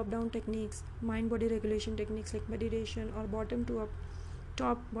 Various top-down techniques, mind-body regulation techniques like meditation, or bottom-top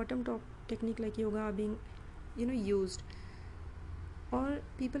technique like yoga are being used. Or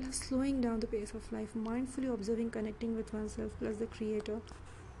people are slowing down the pace of life, mindfully observing, connecting with oneself plus the Creator.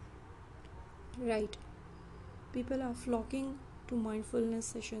 Right. People are flocking to mindfulness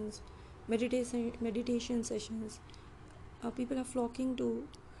sessions, meditation sessions. People are flocking to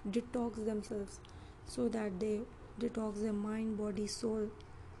detox themselves so that they detox their mind, body, soul,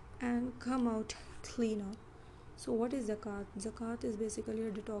 and come out cleaner. So what is zakat? Zakat is basically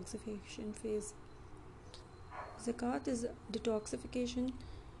a detoxification phase. Zakat is detoxification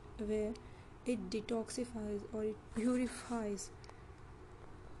where it detoxifies or it purifies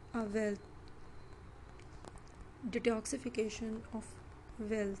our wealth. Detoxification of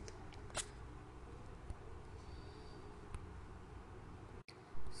wealth.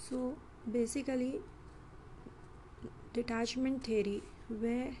 So basically, detachment theory,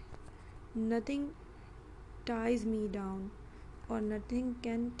 where nothing ties me down, or nothing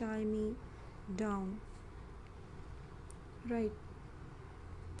can tie me down. Right?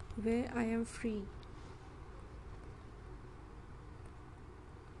 Where I am free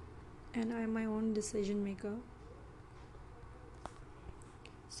and I am my own decision maker.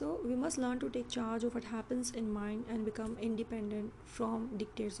 So we must learn to take charge of what happens in mind and become independent from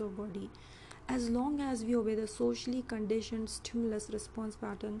dictates of body. As long as we obey the socially conditioned stimulus response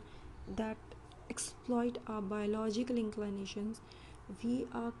pattern that exploit our biological inclinations, we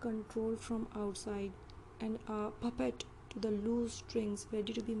are controlled from outside and are puppet to the loose strings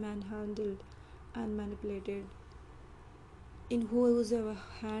ready to be manhandled and manipulated in whoever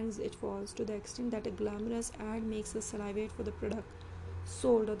hands it falls, to the extent that a glamorous ad makes us salivate for the product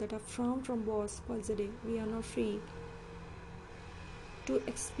sold, or that a frown from boss calls a day. We are not free to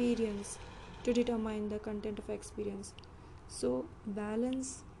experience, to determine the content of experience. So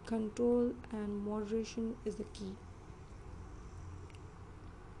balance, control and moderation is the key.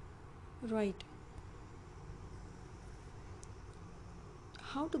 Right.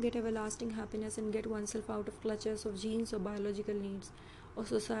 How to get everlasting happiness and get oneself out of clutches of genes or biological needs or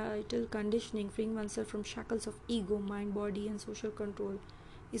societal conditioning, freeing oneself from shackles of ego, mind, body and social control,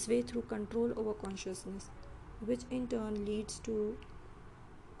 is way through control over consciousness, which in turn leads to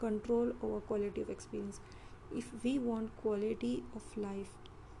control over quality of experience. If we want quality of life,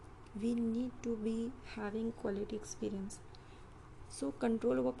 we need to be having quality experience. So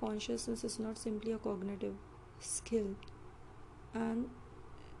control over consciousness is not simply a cognitive skill, and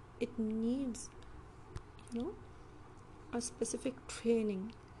it needs a specific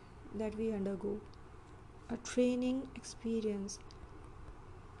training that we undergo, a training experience,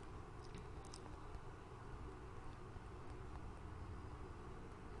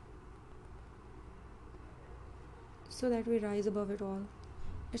 so that we rise above it all.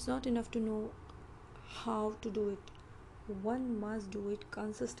 It's not enough to know how to do it. One must do it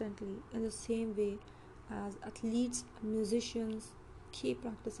consistently, in the same way as athletes, musicians keep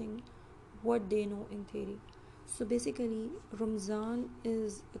practicing what they know in theory. So basically, Ramzan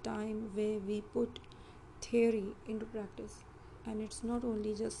is a time where we put theory into practice, and it's not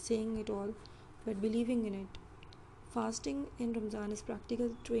only just saying it all but believing in it. Fasting in Ramzan is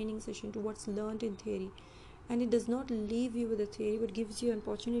practical training session to what's learned in theory, and it does not leave you with the theory but gives you an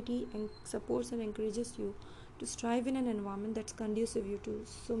opportunity and supports and encourages you to strive in an environment that's conducive you to,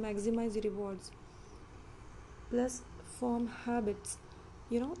 so maximize your rewards, plus form habits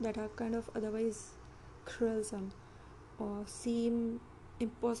that are kind of otherwise quarrelsome or seem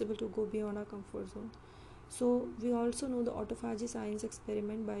impossible to go beyond our comfort zone. So we also know the autophagy science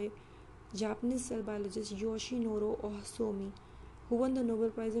experiment by Japanese cell biologist Yoshinoro Osamu, who won the Nobel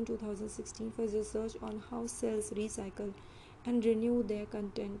Prize in 2016 for his research on how cells recycle and renew their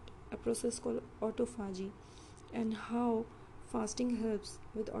content, a process called autophagy, and how fasting helps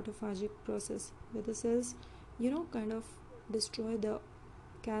with autophagic process, where the cells kind of destroy the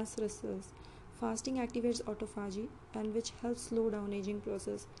cancerous cells. Fasting activates autophagy, and which helps slow down aging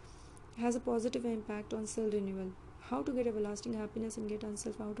process, has a positive impact on cell renewal. How to get everlasting happiness and get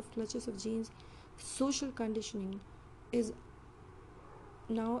oneself out of clutches of genes, social conditioning, is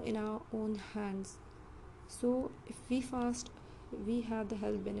now in our own hands. So if we fast, we have the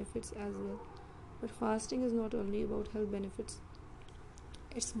health benefits as well. But fasting is not only about health benefits,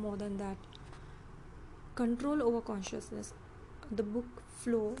 it's more than that. Control over consciousness. The book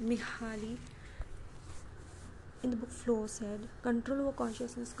Flow, Mihaly in the book Flow said, control over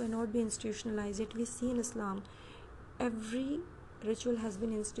consciousness cannot be institutionalized. Yet we see in Islam, every ritual has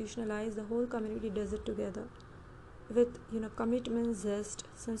been institutionalized. The whole community does it together with commitment, zest,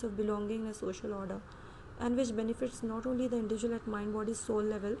 sense of belonging, and a social order, and which benefits not only the individual at mind, body, soul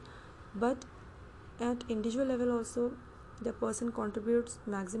level, but at individual level also. The person contributes,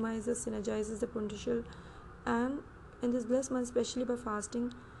 maximizes, synergizes the potential, and in this blessed month, especially by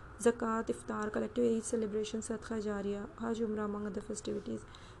fasting, zakat, iftar, collective Eid celebration, sadqa jariya, hajj, umrah, among other festivities,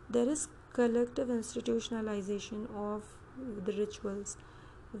 there is collective institutionalization of the rituals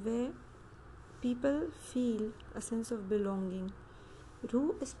where people feel a sense of belonging.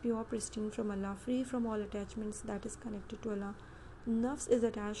 Ruh is pure, pristine from Allah, free from all attachments that is connected to Allah. Nafs is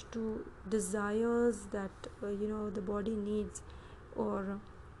attached to desires that the body needs, or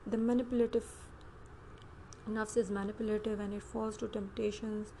the manipulative nafs is manipulative and it falls to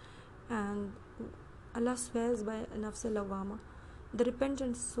temptations, and Allah swears by nafs al-lawama, the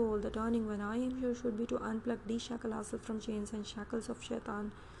repentant soul, the turning one. I am here should be to unplug, deshackle ourselves from chains and shackles of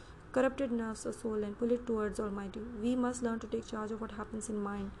shaitan, corrupted nafs or soul, and pull it towards Almighty. We must learn to take charge of what happens in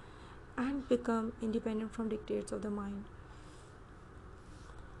mind and become independent from dictates of the mind.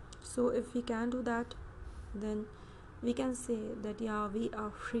 So if we can do that, then we can say that yeah, we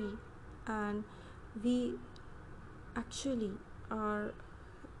are free, and we actually are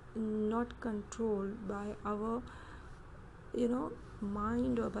not controlled by our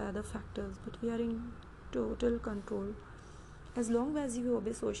mind or by other factors, but we are in total control. As long as you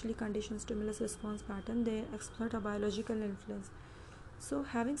obey socially conditioned stimulus response pattern, they exploit a biological influence. So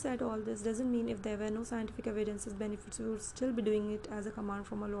having said all this doesn't mean if there were no scientific evidences benefits, we would still be doing it as a command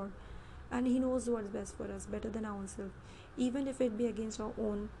from our Lord. And He knows what's best for us better than ourselves, even if it be against our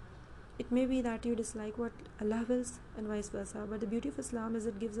own. It may be that you dislike what Allah wills and vice versa, but the beauty of Islam is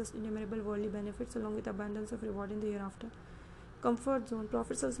it gives us innumerable worldly benefits along with abundance of reward in the hereafter. Comfort zone.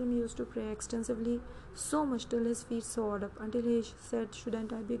 Prophet ﷺ used to pray extensively, so much till his feet soared up, until he said,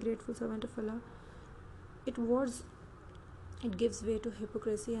 "Shouldn't I be a grateful servant of Allah?" It gives way to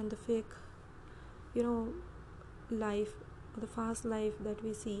hypocrisy and the fake, life, the fast life that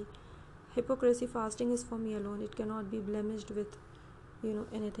we see. Hypocrisy. Fasting is for me alone. It cannot be blemished with,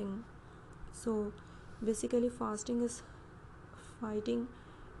 anything. So, basically, fasting is fighting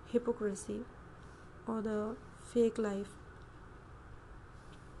hypocrisy or the fake life.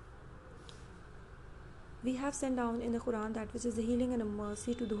 We have sent down in the Quran that which is a healing and a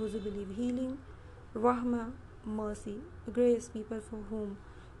mercy to those who believe. Healing, rahmah, mercy, grace, people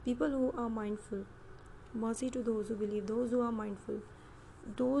who are mindful. Mercy to those who believe, those who are mindful,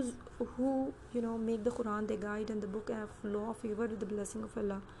 those who make the Quran their guide and the book of law favored with the blessing of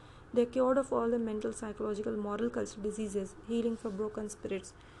Allah. They are cured of all the mental, psychological, moral, cultural diseases, healing for broken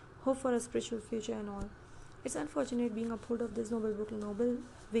spirits, hope for a spiritual future and all. It's unfortunate being uphold of this noble book, noble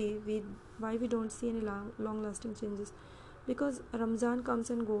way, why we don't see any long-lasting changes, because Ramzan comes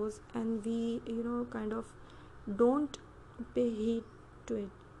and goes and we kind of don't pay heed to it.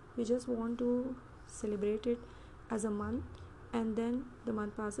 We just want to celebrate it as a month, and then the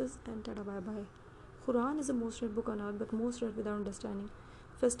month passes and tada bye bye. Quran is the most read book on earth, but most read without understanding.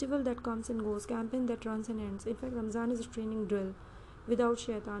 Festival that comes and goes, campaign that runs and ends. In fact, Ramzan is a training drill without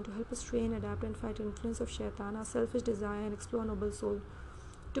shaitan to help us train, adapt and fight influence of shaitan, our selfish desire, and explore noble soul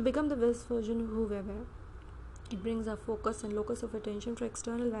to become the best version of who we were. It brings our focus and locus of attention for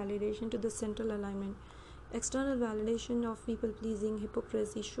external validation to the central alignment. External validation of people pleasing,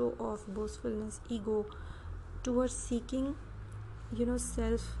 hypocrisy, show off, boastfulness, ego, towards seeking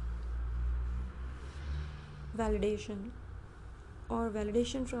self validation or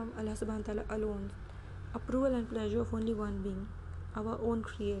validation from Allah subhanahu wa ta'ala alone, approval and pleasure of only one being, our own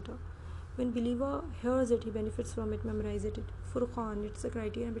creator. When believer hears it, he benefits from it, memorizes it. Furqan, it's a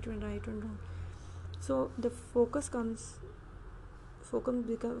criterion between right and wrong. So the focus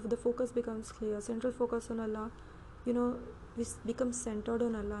becomes clear. Central focus on Allah, we become centered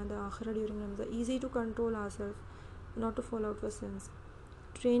on Allah and the Akhirah during Ramzan. Easy to control ourselves, not to fall out for sins.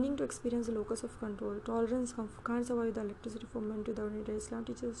 Training to experience the locus of control. Tolerance, can't survive the electricity for men without it. Islam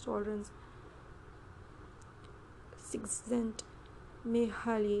teaches tolerance. Sixth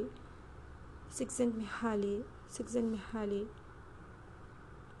Mihali.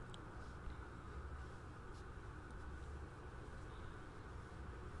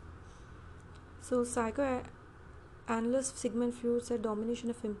 So psychoanalyst Sigmund Freud said domination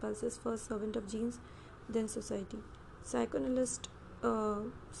of impulses, first servant of genes, then society. Psychoanalyst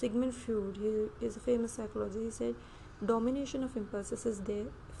Sigmund Freud, he is a famous psychologist, he said domination of impulses is there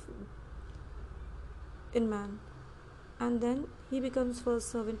in man, and then he becomes first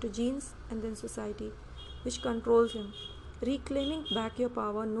servant to genes and then society, which controls him. Reclaiming back your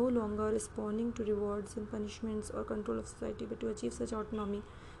power, no longer responding to rewards and punishments or control of society, but to achieve such autonomy,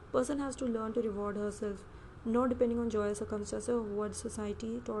 person has to learn to reward herself, not depending on joyous circumstances or what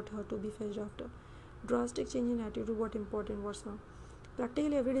society taught her to be fetched after. Drastic change in attitude, what important, what's not.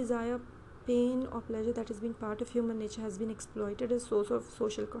 Practically every desire, pain or pleasure that has been part of human nature has been exploited as source of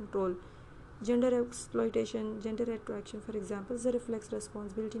social control. Gender exploitation, gender attraction, for example, is a reflex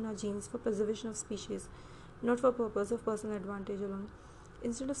response built in our genes for preservation of species, not for purpose of personal advantage alone.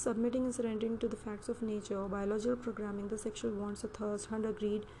 Instead of submitting and surrendering to the facts of nature or biological programming, the sexual wants of thirst, hunger,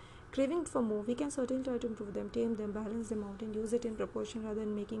 greed, craving for more, we can certainly try to improve them, tame them, balance them out, and use it in proportion rather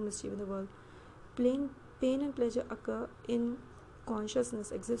than making mischief in the world. Pain and pleasure occur in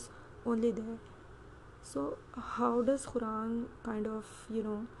consciousness, exists only there. So how does Quran kind of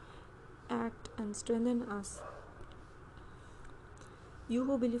act and strengthen us? You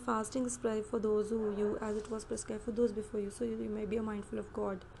who believe fasting is prescribed for those who you, as it was prescribed for those before you, so you may be mindful of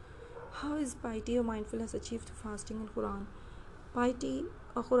God. How is piety or mindfulness achieved through fasting in Quran? Piety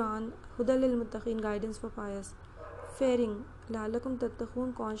or Quran, Hudal lil Muttaqin, guidance for pious. Faring, La'allakum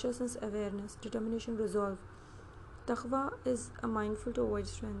tattaqoon, consciousness, awareness, determination, resolve. Taqwa is a mindful to avoid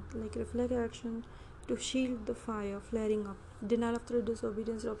strength, like reflect action, to shield the fire flaring up. Denial after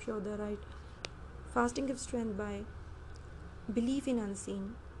disobedience robs you of the right. Fasting gives strength by belief in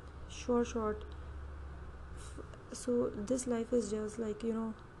unseen. Short. So this life is just like,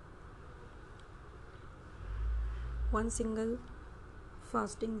 one single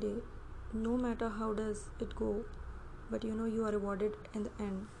fasting day. No matter how does it go, but you are rewarded in the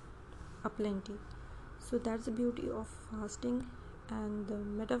end aplenty. So that's the beauty of fasting, and the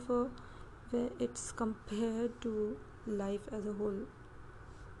metaphor where it's compared to life as a whole,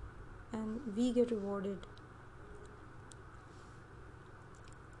 and we get rewarded.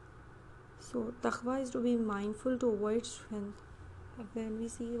 So taqwa is to be mindful to avoid strength. When we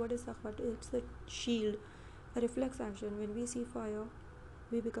see what is taqwa, it's the shield, a reflex action. When we see fire,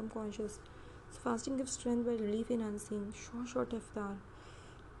 we become conscious. So fasting gives strength by relief in unseen. Short iftar.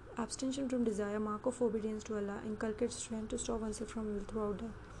 Abstention from desire, mark of obedience to Allah, inculcates strength to stop oneself from evil throughout the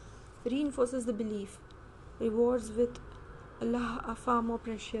day. Reinforces the belief. Rewards with Allah are far more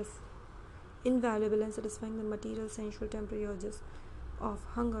precious, invaluable and satisfying than material, sensual, temporary urges of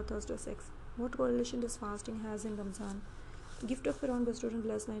hunger, thirst or sex. What correlation does fasting has in Ramzan? Gift of Quran bestowed on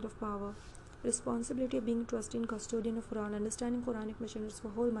blessed night of power. Responsibility of being trusted custodian of Quran, understanding Quranic missionaries for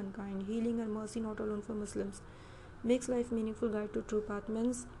whole mankind, healing and mercy not alone for Muslims. Makes life meaningful guide to true path.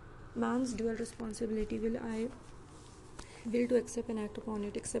 Man's dual responsibility will to accept and act upon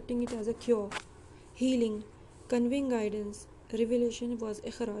it, accepting it as a cure, healing, conveying guidance. Revelation was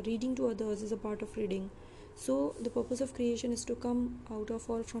ikhra, reading to others is a part of reading. So the purpose of creation is to come out of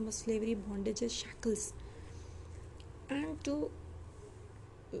all from a slavery, bondages, shackles, and to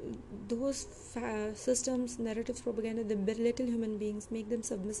those systems, narratives, propaganda that belittle human beings, make them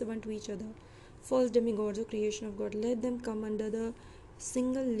submissive unto each other. False demigods or creation of God, let them come under the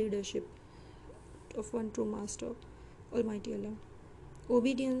single leadership of one true master, Almighty Allah.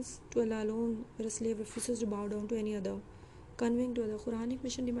 Obedience to Allah alone, where a slave refuses to bow down to any other. Conveying to the Quranic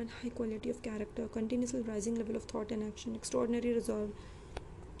mission demand high quality of character, continuously rising level of thought and action, extraordinary resolve.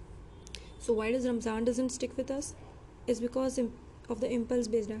 So why does Ramzan doesn't stick with us? It's because of the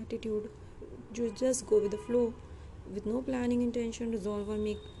impulse-based attitude. You just go with the flow, with no planning, intention, resolve, or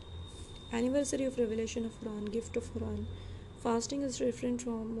make. Anniversary of revelation of Quran, gift of Quran. Fasting is different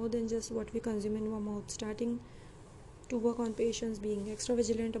from more than just what we consume in our mouth. Starting to work on patience, being extra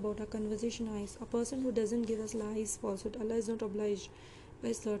vigilant about our conversation eyes. A person who doesn't give us lies, falsehood. Allah is not obliged by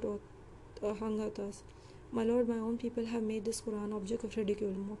his thirst or hunger thirst. My Lord, my own people have made this Quran object of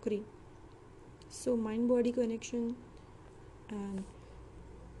ridicule, mockery. So mind-body connection, and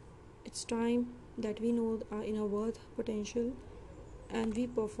it's time that we know our inner worth, potential, and we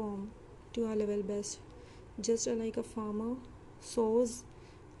perform to our level best. Just like a farmer sows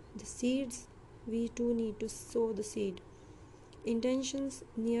the seeds, we too need to sow the seed. Intentions,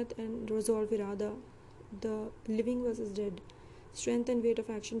 niyat and resolve irada, the living versus dead. Strength and weight of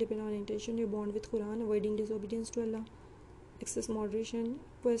action depend on intention. Your bond with Quran, avoiding disobedience to Allah, excess moderation,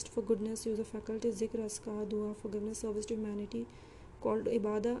 quest for goodness, use of faculties, zikr, askar, dua, forgiveness, service to humanity, called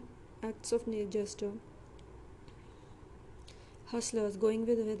ibadah, acts of gesture. Hustlers, going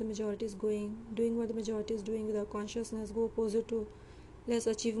with where the majority is going, doing what the majority is doing without consciousness, go opposite to less,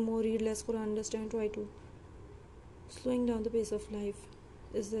 achieve more, read less Quran, understand, try to. Slowing down the pace of life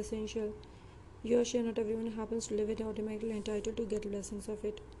is essential. Your share, not everyone who happens to live it automatically entitled to get blessings of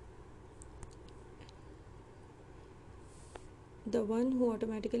it. The one who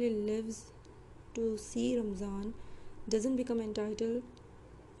automatically lives to see Ramzan doesn't become entitled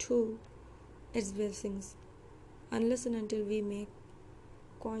to its blessings unless and until we make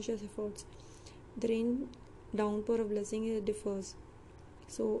conscious efforts. The rain downpour of blessing differs.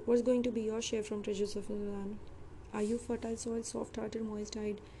 So what's going to be your share from treasures of Ramadan? Are you fertile soil, soft-hearted,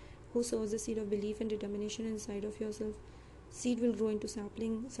 moist-eyed, who sows the seed of belief and determination inside of yourself? Seed will grow into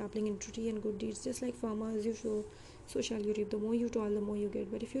sapling into tree and good deeds. Just like farmer, as you sow, so shall you reap. The more you toil, the more you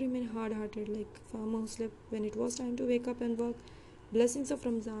get. But if you remain hard-hearted like farmer who slept when it was time to wake up and work, blessings of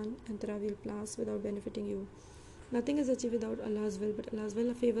Ramzan and Tarawih will pass without benefiting you. Nothing is achieved without Allah's will, but Allah's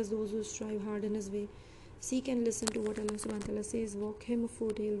will favors those who strive hard in His way. Seek and listen to what Allah subhanahu wa ta'ala says. Walk Him a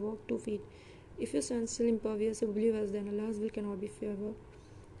foot, He'll walk 2 feet. If you stand still impervious oblivious, then Allah's will cannot be favored.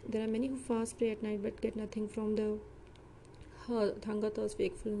 There are many who fast, pray at night, but get nothing from the hunger, thirst,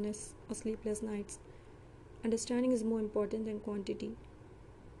 wakefulness, or sleepless nights. Understanding is more important than quantity.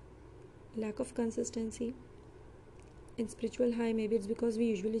 Lack of consistency in spiritual high, maybe it's because we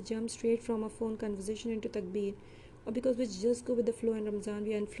usually jump straight from a phone conversation into takbir, or because we just go with the flow in Ramzan.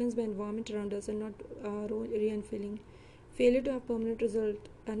 We are influenced by environment around us and not our own re-feeling. Failure to have permanent result,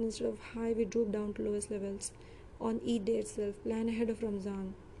 and instead of high, we droop down to lowest levels. On Eid day itself, plan ahead of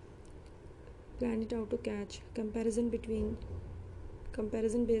Ramzan. Plan it out to catch. Comparison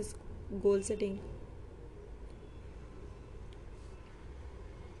based goal setting.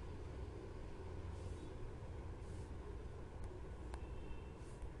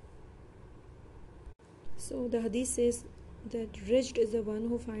 So the hadith says that wretched is the one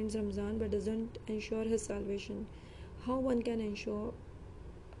who finds Ramzan but doesn't ensure his salvation. How one can ensure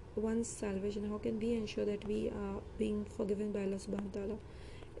one's salvation? How can we ensure that we are being forgiven by Allah subhanahu wa ta'ala?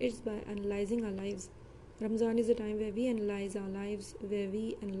 It's by analyzing our lives. Ramzan is a time where we analyze our lives, where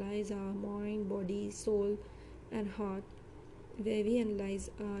we analyze our mind, body, soul, and heart, where we analyze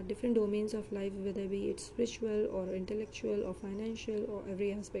different domains of life, whether be it spiritual or intellectual or financial or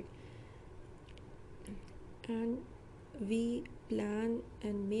every aspect. And we plan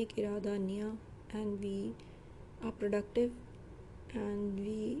and make irada niya, and we are productive, and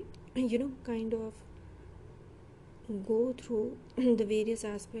we kind of go through the various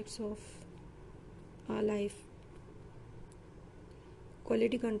aspects of our life.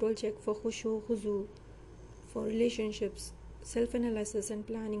 Quality control check for khushu khuzu, for relationships, self-analysis and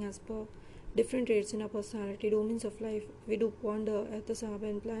planning as per different traits in our personality, domains of life. We do ponder, ihtisab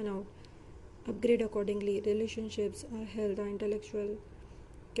and plan out, upgrade accordingly. Relationships, our health, our intellectual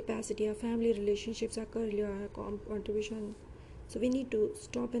capacity, our family relationships, our career, our contribution. So we need to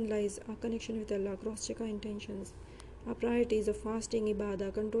stop and analyze our connection with Allah, cross-check our intentions, our priorities of fasting,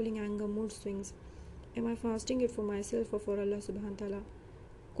 ibadah, controlling anger, mood swings. Am I fasting it for myself or for Allah subhanahu wa ta'ala?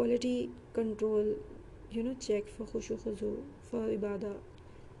 Quality control, check for khushu khuzu, for ibadah.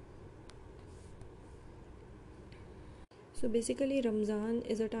 So basically Ramzan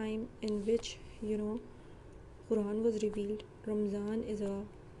is a time in which Quran was revealed. Ramzan is a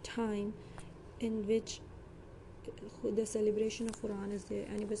time in which the celebration of Quran is the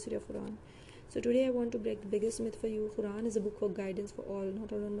anniversary of Quran. So today I want to break the biggest myth for you. Quran is a book for guidance for all,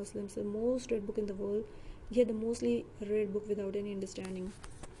 not all Muslims. The most read book in the world, yet the mostly read book without any understanding.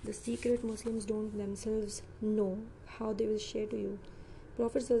 The secret Muslims don't themselves know how they will share to you.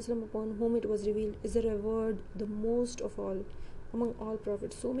 Prophet ﷺ, upon whom it was revealed, is the revered, the most of all, among all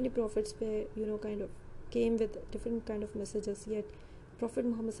prophets. So many prophets were, kind of came with different kind of messages, yet Prophet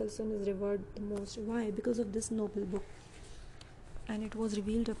Muhammad ﷺ is revered the most. Why? Because of this noble book. And it was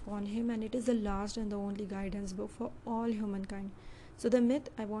revealed upon him, and it is the last and the only guidance book for all humankind. So the myth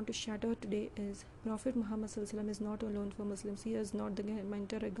I want to shatter today is Prophet Muhammad ﷺ is not alone for Muslims. He is not the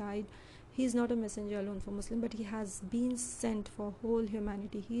mentor, a guide. He is not a messenger alone for Muslim, but he has been sent for whole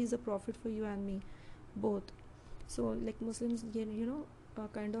humanity. He is a prophet for you and me, both. So like Muslims,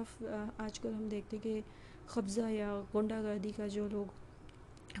 kind of आजकल हम देखते कि ख़ब्ज़ा या गुंडागर्दी का जो लोग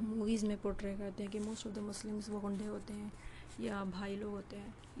movies में पोर्ट्रे करते हैं कि मोस्ट ऑफ द मुस्लिम्स वो गुंडे होते हैं या भाई लोग होते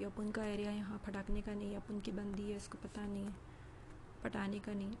हैं, या अपन का एरिया यहाँ फटाकने का नहीं, अपन की बंदी है, इसको पता नहीं है, पटाने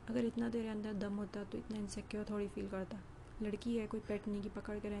का नहीं. अगर इतना तेरे अंदर दम होता तो इतना इनसिक्योर थोड़ी फील करता. लड़की है, कोई पेट नहीं कि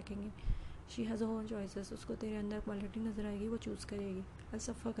पकड़ के रखेंगे. She has own choices. उसको तेरे अंदर क्वालिटी नज़र आएगी, वो चूज़ करेगी,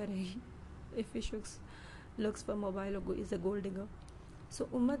 अलसफ़ा करेगी. If he looks for mobile is a gold digger. सो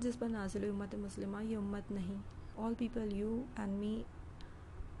उम्मत जिस पर नाज़िल हुई उम्मत मुस्लिमा, ये उम्मत नहीं. All people, you and me,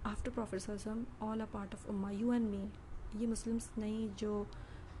 after profit सल्लल्लाहु अलैहि वसल्लम, all a part of Umma, you and me. ये मुस्लिम्स नहीं जो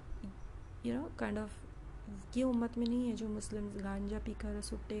काइंड ऑफ ये उम्मत में नहीं है जो मुस्लिम्स गांजा पीकर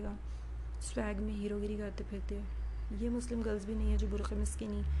सुट्टेगा, स्वैग में हीरोगिरी करते फिरते. ये मुस्लिम गर्ल्स भी नहीं है जो बुरक़े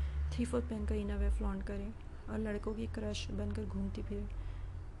मिस्किनी 3/4 पहन कर इनरवेयर फ्लॉन्ट करें और लड़कों की क्रश बनकर घूमती फिरे.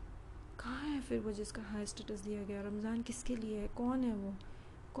 कहाँ है फिर वो जिसका हाई स्टेटस दिया गया? रमज़ान किसके लिए है? कौन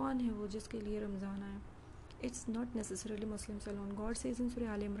है वो जिसके लिए रमज़ान आया? It's not necessarily Muslims alone. God says in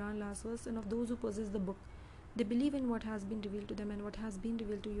Surah Al Imran last verse, and of those who possess the book, they believe in what has been revealed to them and what has been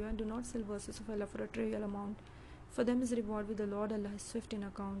revealed to you, and do not sell verses of Allah for a trivial amount. For them is reward with the Lord. Allah is swift in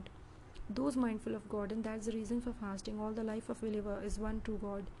account. Those mindful of God, and that's the reason for fasting. All the life of believer is one true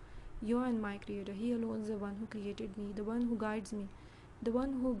God, your and my Creator. He alone is the one who created me, the one who guides me, the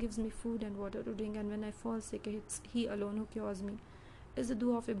one who gives me food and water to drink, and when I fall sick, it's He alone who cures me. Is the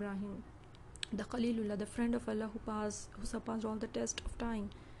dua of Ibrahim, the Khalilullah, the friend of Allah who surpassed all the test of time,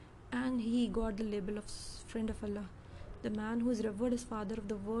 and he got the label of friend of Allah. The man who is revered as father of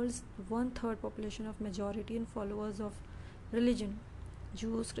the world's 1/3 population of majority and followers of religion,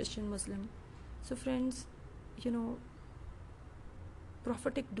 Jews, Christian, Muslim. So friends,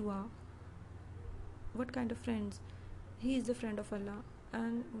 prophetic dua, what kind of friends? He is the friend of Allah,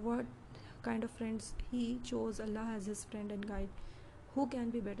 and what kind of friends? He chose Allah as his friend and guide. Who can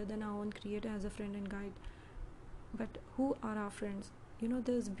be better than our own Creator as a friend and guide? But who are our friends?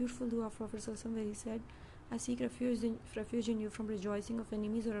 There's beautiful dua of Prophet ﷺ where he said, I seek refuge in you from rejoicing of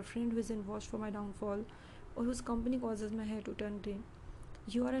enemies, or a friend who is in watch for my downfall, or whose company causes my hair to turn grey.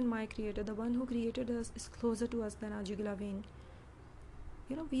 You are in my creator. The one who created us is closer to us than our jugular vein.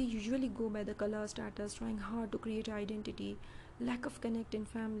 We usually go by the color status, trying hard to create identity, lack of connect in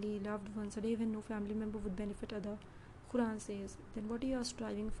family, loved ones, or even no family member would benefit other. Quran says, then what you are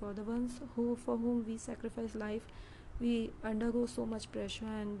striving for? The ones for whom we sacrifice life, we undergo so much pressure,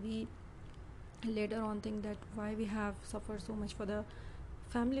 and we later on think that why we have suffered so much for the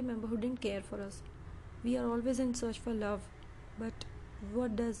family member who didn't care for us. We are always in search for love, but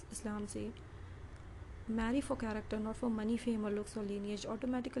what does Islam say? Marry for character, not for money, fame, or looks, or lineage.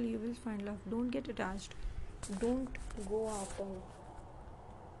 Automatically you will find love. Don't get attached. Don't go after it.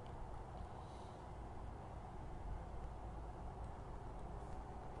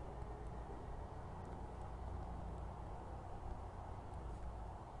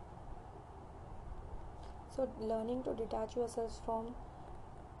 So learning to detach yourselves from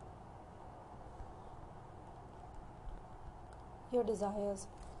your desires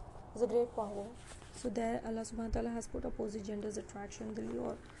is a great power. So there Allah subhanahu wa ta'ala has put opposite genders attraction. The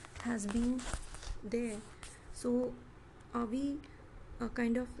lure has been there. So are we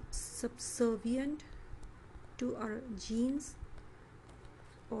kind of subservient to our genes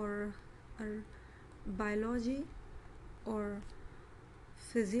or our biology or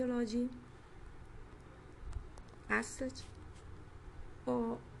physiology as such,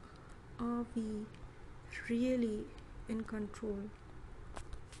 or are we really in control?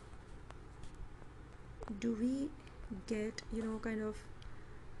 Do we get kind of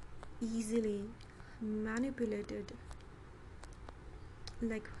easily manipulated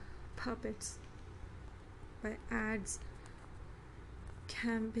like puppets by ads,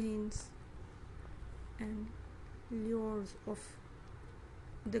 campaigns, and lures of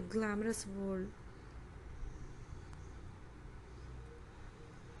the glamorous world?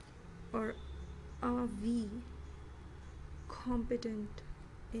 Or are we competent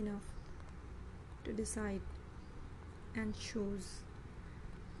enough to decide and choose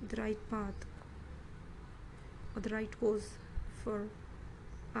the right path or the right course for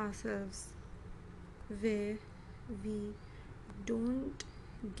ourselves, where we don't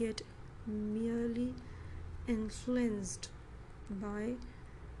get merely influenced by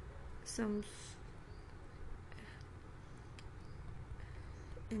some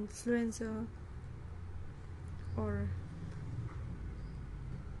influencer or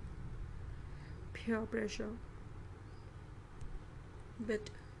peer pressure, but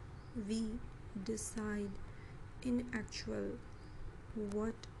we decide in actual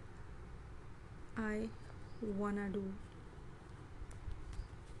what I wanna do,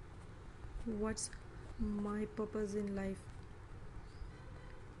 what's my purpose in life,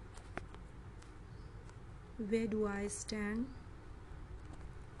 where do I stand,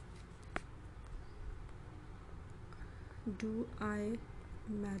 do I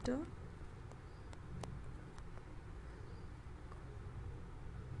matter,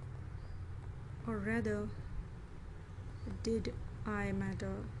 or rather did I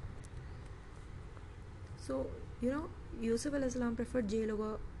matter? So Yusuf al-Islam preferred jail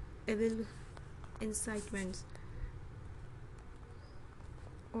over evil incitements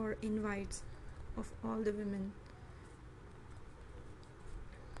or invites of all the women.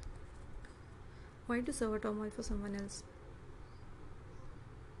 Why to serve a turmoil for someone else?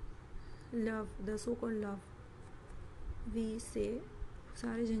 Love, the so-called love, we say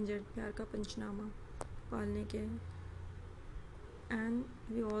सारे झंझट प्यार का पंचनामा पालने के, and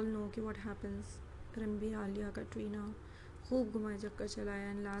we all know कि what happens. Ranbir, Alia, Katrina खूब घुमाए चक्कर चलाया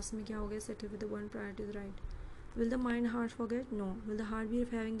एंड लास्ट में क्या हो गया? Settle with the one priority is right. Will the mind heart forget? No. Will the heart be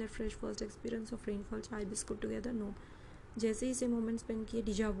having that fresh first experience of rainfall chai biscuit together? No. जैसे ही से मोमेंट स्पेंड किए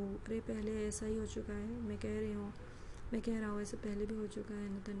डिजाबू, अरे पहले ऐसा ही हो चुका है, मैं कह रहा हूँ ऐसे पहले भी हो चुका है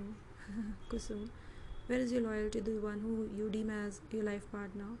न तनु कुसुम. Where is your loyalty to the one who you deem as your life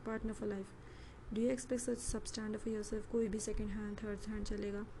partner for life? Do you expect such substandard for yourself? कोई भी second hand, third hand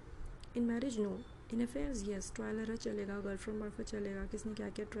चलेगा. In marriage, no. In affairs, yes. Trial error चलेगा, girlfriend boyfriend चलेगा, किसने क्या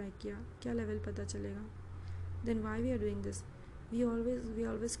क्या try किया, क्या लेवल पता चलेगा. Then why we are doing this? We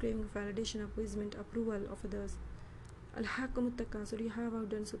always craving validation, appeasement, approval of others. Al-haqqu muttaqasur, you have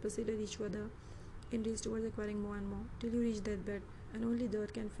outdone, superseded each other in race towards acquiring more and more till you reach deathbed, and only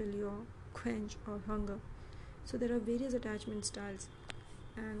that can fill your quench or hunger. So there are various attachment styles,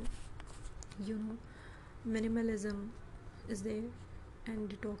 and minimalism is there, and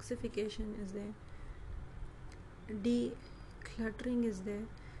detoxification is there, decluttering is there,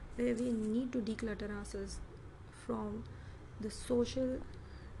 where we need to declutter ourselves from the social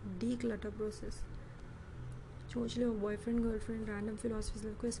declutter process. सोच लो, boyfriend girlfriend, random philosophies,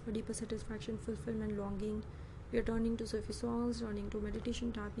 request for deeper satisfaction, fulfillment, longing, We are turning to Sufi songs, turning to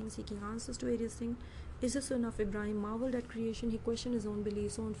meditation, tapping, seeking answers to various things. Is the son of Ibrahim marveled at creation? He questioned his own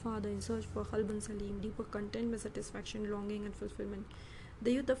beliefs, own father, in search for Qalban Salim, deeper contentment, satisfaction, longing, and fulfillment.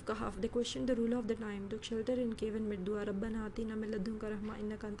 The youth of Kahf, they questioned the ruler of the time, took shelter in cave and mid-dua, Rabbana atina min ladunka rahma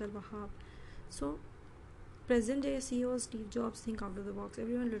innaka antal wahhab. So, present day CEO Steve Jobs think out of the box.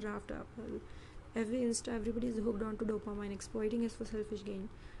 Everyone will draft Apple. Everybody is hooked onto dopamine, exploiting it for selfish gain.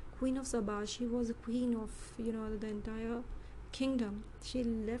 Queen of Saba, she was a queen of the entire kingdom. She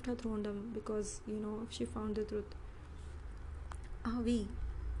left her throne because she found the truth. Are we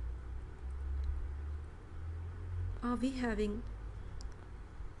having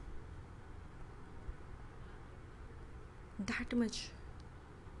that much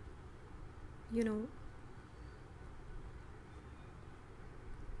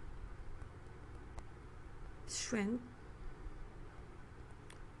strength,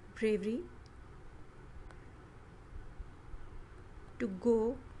 bravery to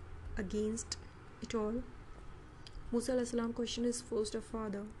go against it all? Musa alayhi salam questioned his first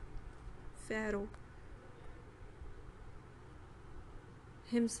father, Pharaoh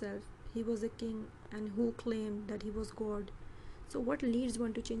himself. He was a king and who claimed that he was God. So what leads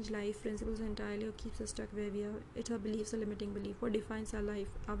one to change life principles entirely or keeps us stuck where we are? It's our beliefs, our limiting belief. What defines our life?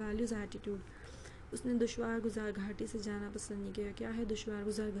 Our values, our attitude. उसने दुश्वार गुजार घाटी से जाना पसंद नहीं किया. क्या है दुश्वार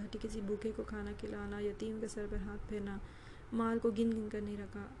गुजार घाटी? किसी भूखे को खाना खिलाना, यतीम के सर पर हाथ फेरना, माल को गिन गिन कर नहीं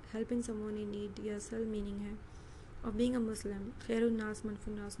रखा. Helping someone in need या असल मीनिंग है. Of being a Muslim, Khairun नास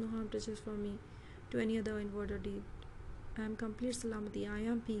मनफुन नास, no harm touches from me to any other in word or deed. I am complete salamati. I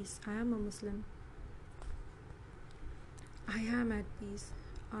am peace. I am a Muslim. I am at peace.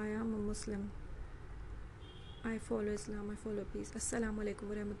 I am a Muslim. I follow Islam. I follow peace. Assalamu alaikum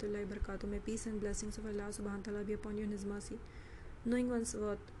wa rahmatullahi wa barakatuh. May peace and blessings of Allah subhanahu wa ta'ala be upon you in His mercy. Knowing one's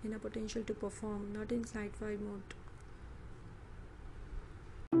worth in a potential to perform, not in slide-fied mode.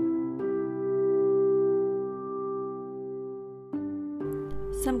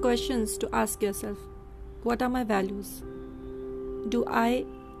 Some questions to ask yourself. What are my values? Do I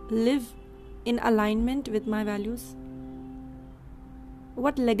live in alignment with my values?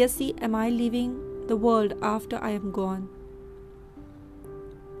 What legacy am I leaving the world after I am gone?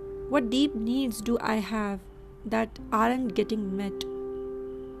 What deep needs do I have that aren't getting met?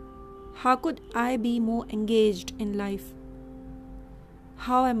 How could I be more engaged in life?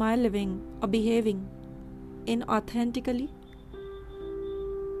 How am I living or behaving inauthentically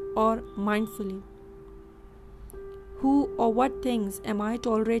or mindfully? Who or what things am I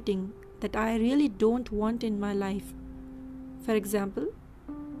tolerating that I really don't want in my life? For example,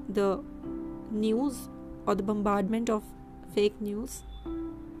 the news or the bombardment of fake news.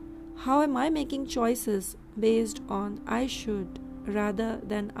 How am I making choices based on I should rather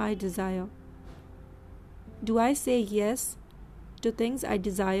than I desire? Do I say yes to things I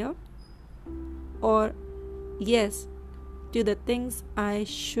desire or yes to the things I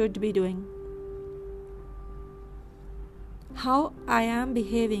should be doing? How I am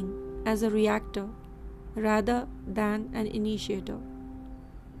behaving as a reactor rather than an initiator?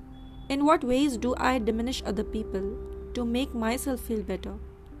 In what ways do I diminish other people to make myself feel better?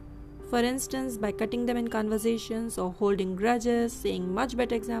 For instance, by cutting them in conversations or holding grudges, saying much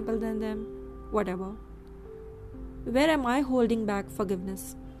better example than them, whatever. Where am I holding back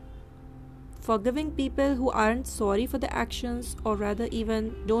forgiveness? Forgiving people who aren't sorry for the actions or rather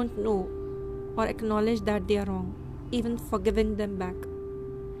even don't know or acknowledge that they are wrong, even forgiving them back.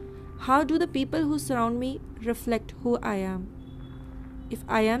 How do the people who surround me reflect who I am? If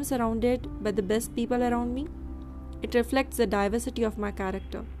I am surrounded by the best people around me, it reflects the diversity of my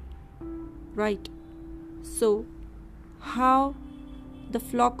character. Right? So, how the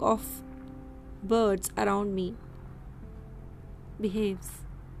flock of birds around me behaves,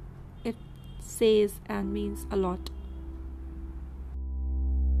 it says and means a lot.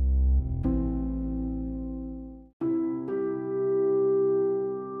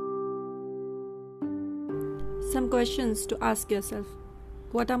 Some questions to ask yourself.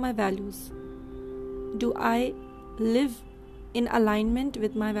 What are my values? Do I live in alignment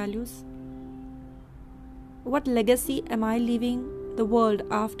with my values? What legacy am I leaving the world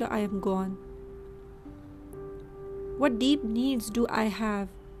after I am gone? What deep needs do I have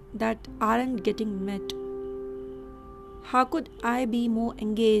that aren't getting met? How could I be more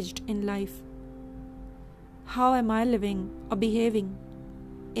engaged in life? How am I living or behaving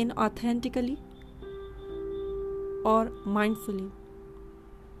inauthentically or mindfully?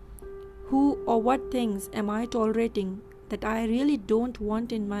 Who or what things am I tolerating that I really don't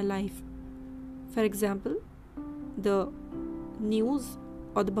want in my life? For example, the news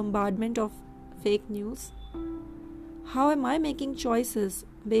or the bombardment of fake news. How am I making choices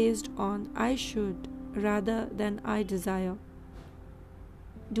based on I should rather than I desire?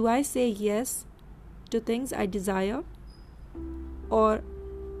 Do I say yes to things I desire or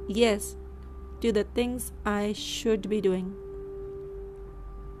yes to the things I should be doing?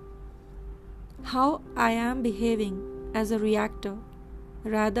 How I am behaving as a reactor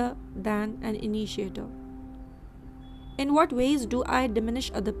rather than an initiator? In what ways do I diminish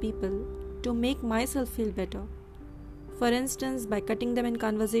other people to make myself feel better? For instance, by cutting them in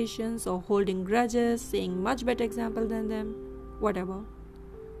conversations or holding grudges, saying much better example than them, whatever.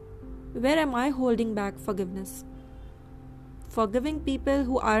 Where am I holding back forgiveness? Forgiving people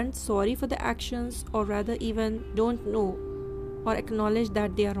who aren't sorry for the actions or rather even don't know or acknowledge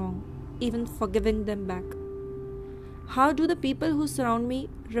that they are wrong, even forgiving them back. How do the people who surround me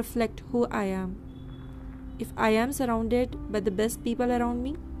reflect who I am? If I am surrounded by the best people around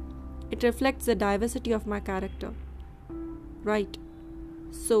me, it reflects the diversity of my character. Right?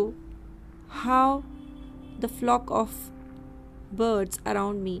 So, how the flock of birds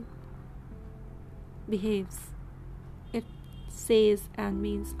around me behaves, it says and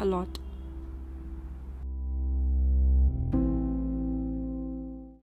means a lot.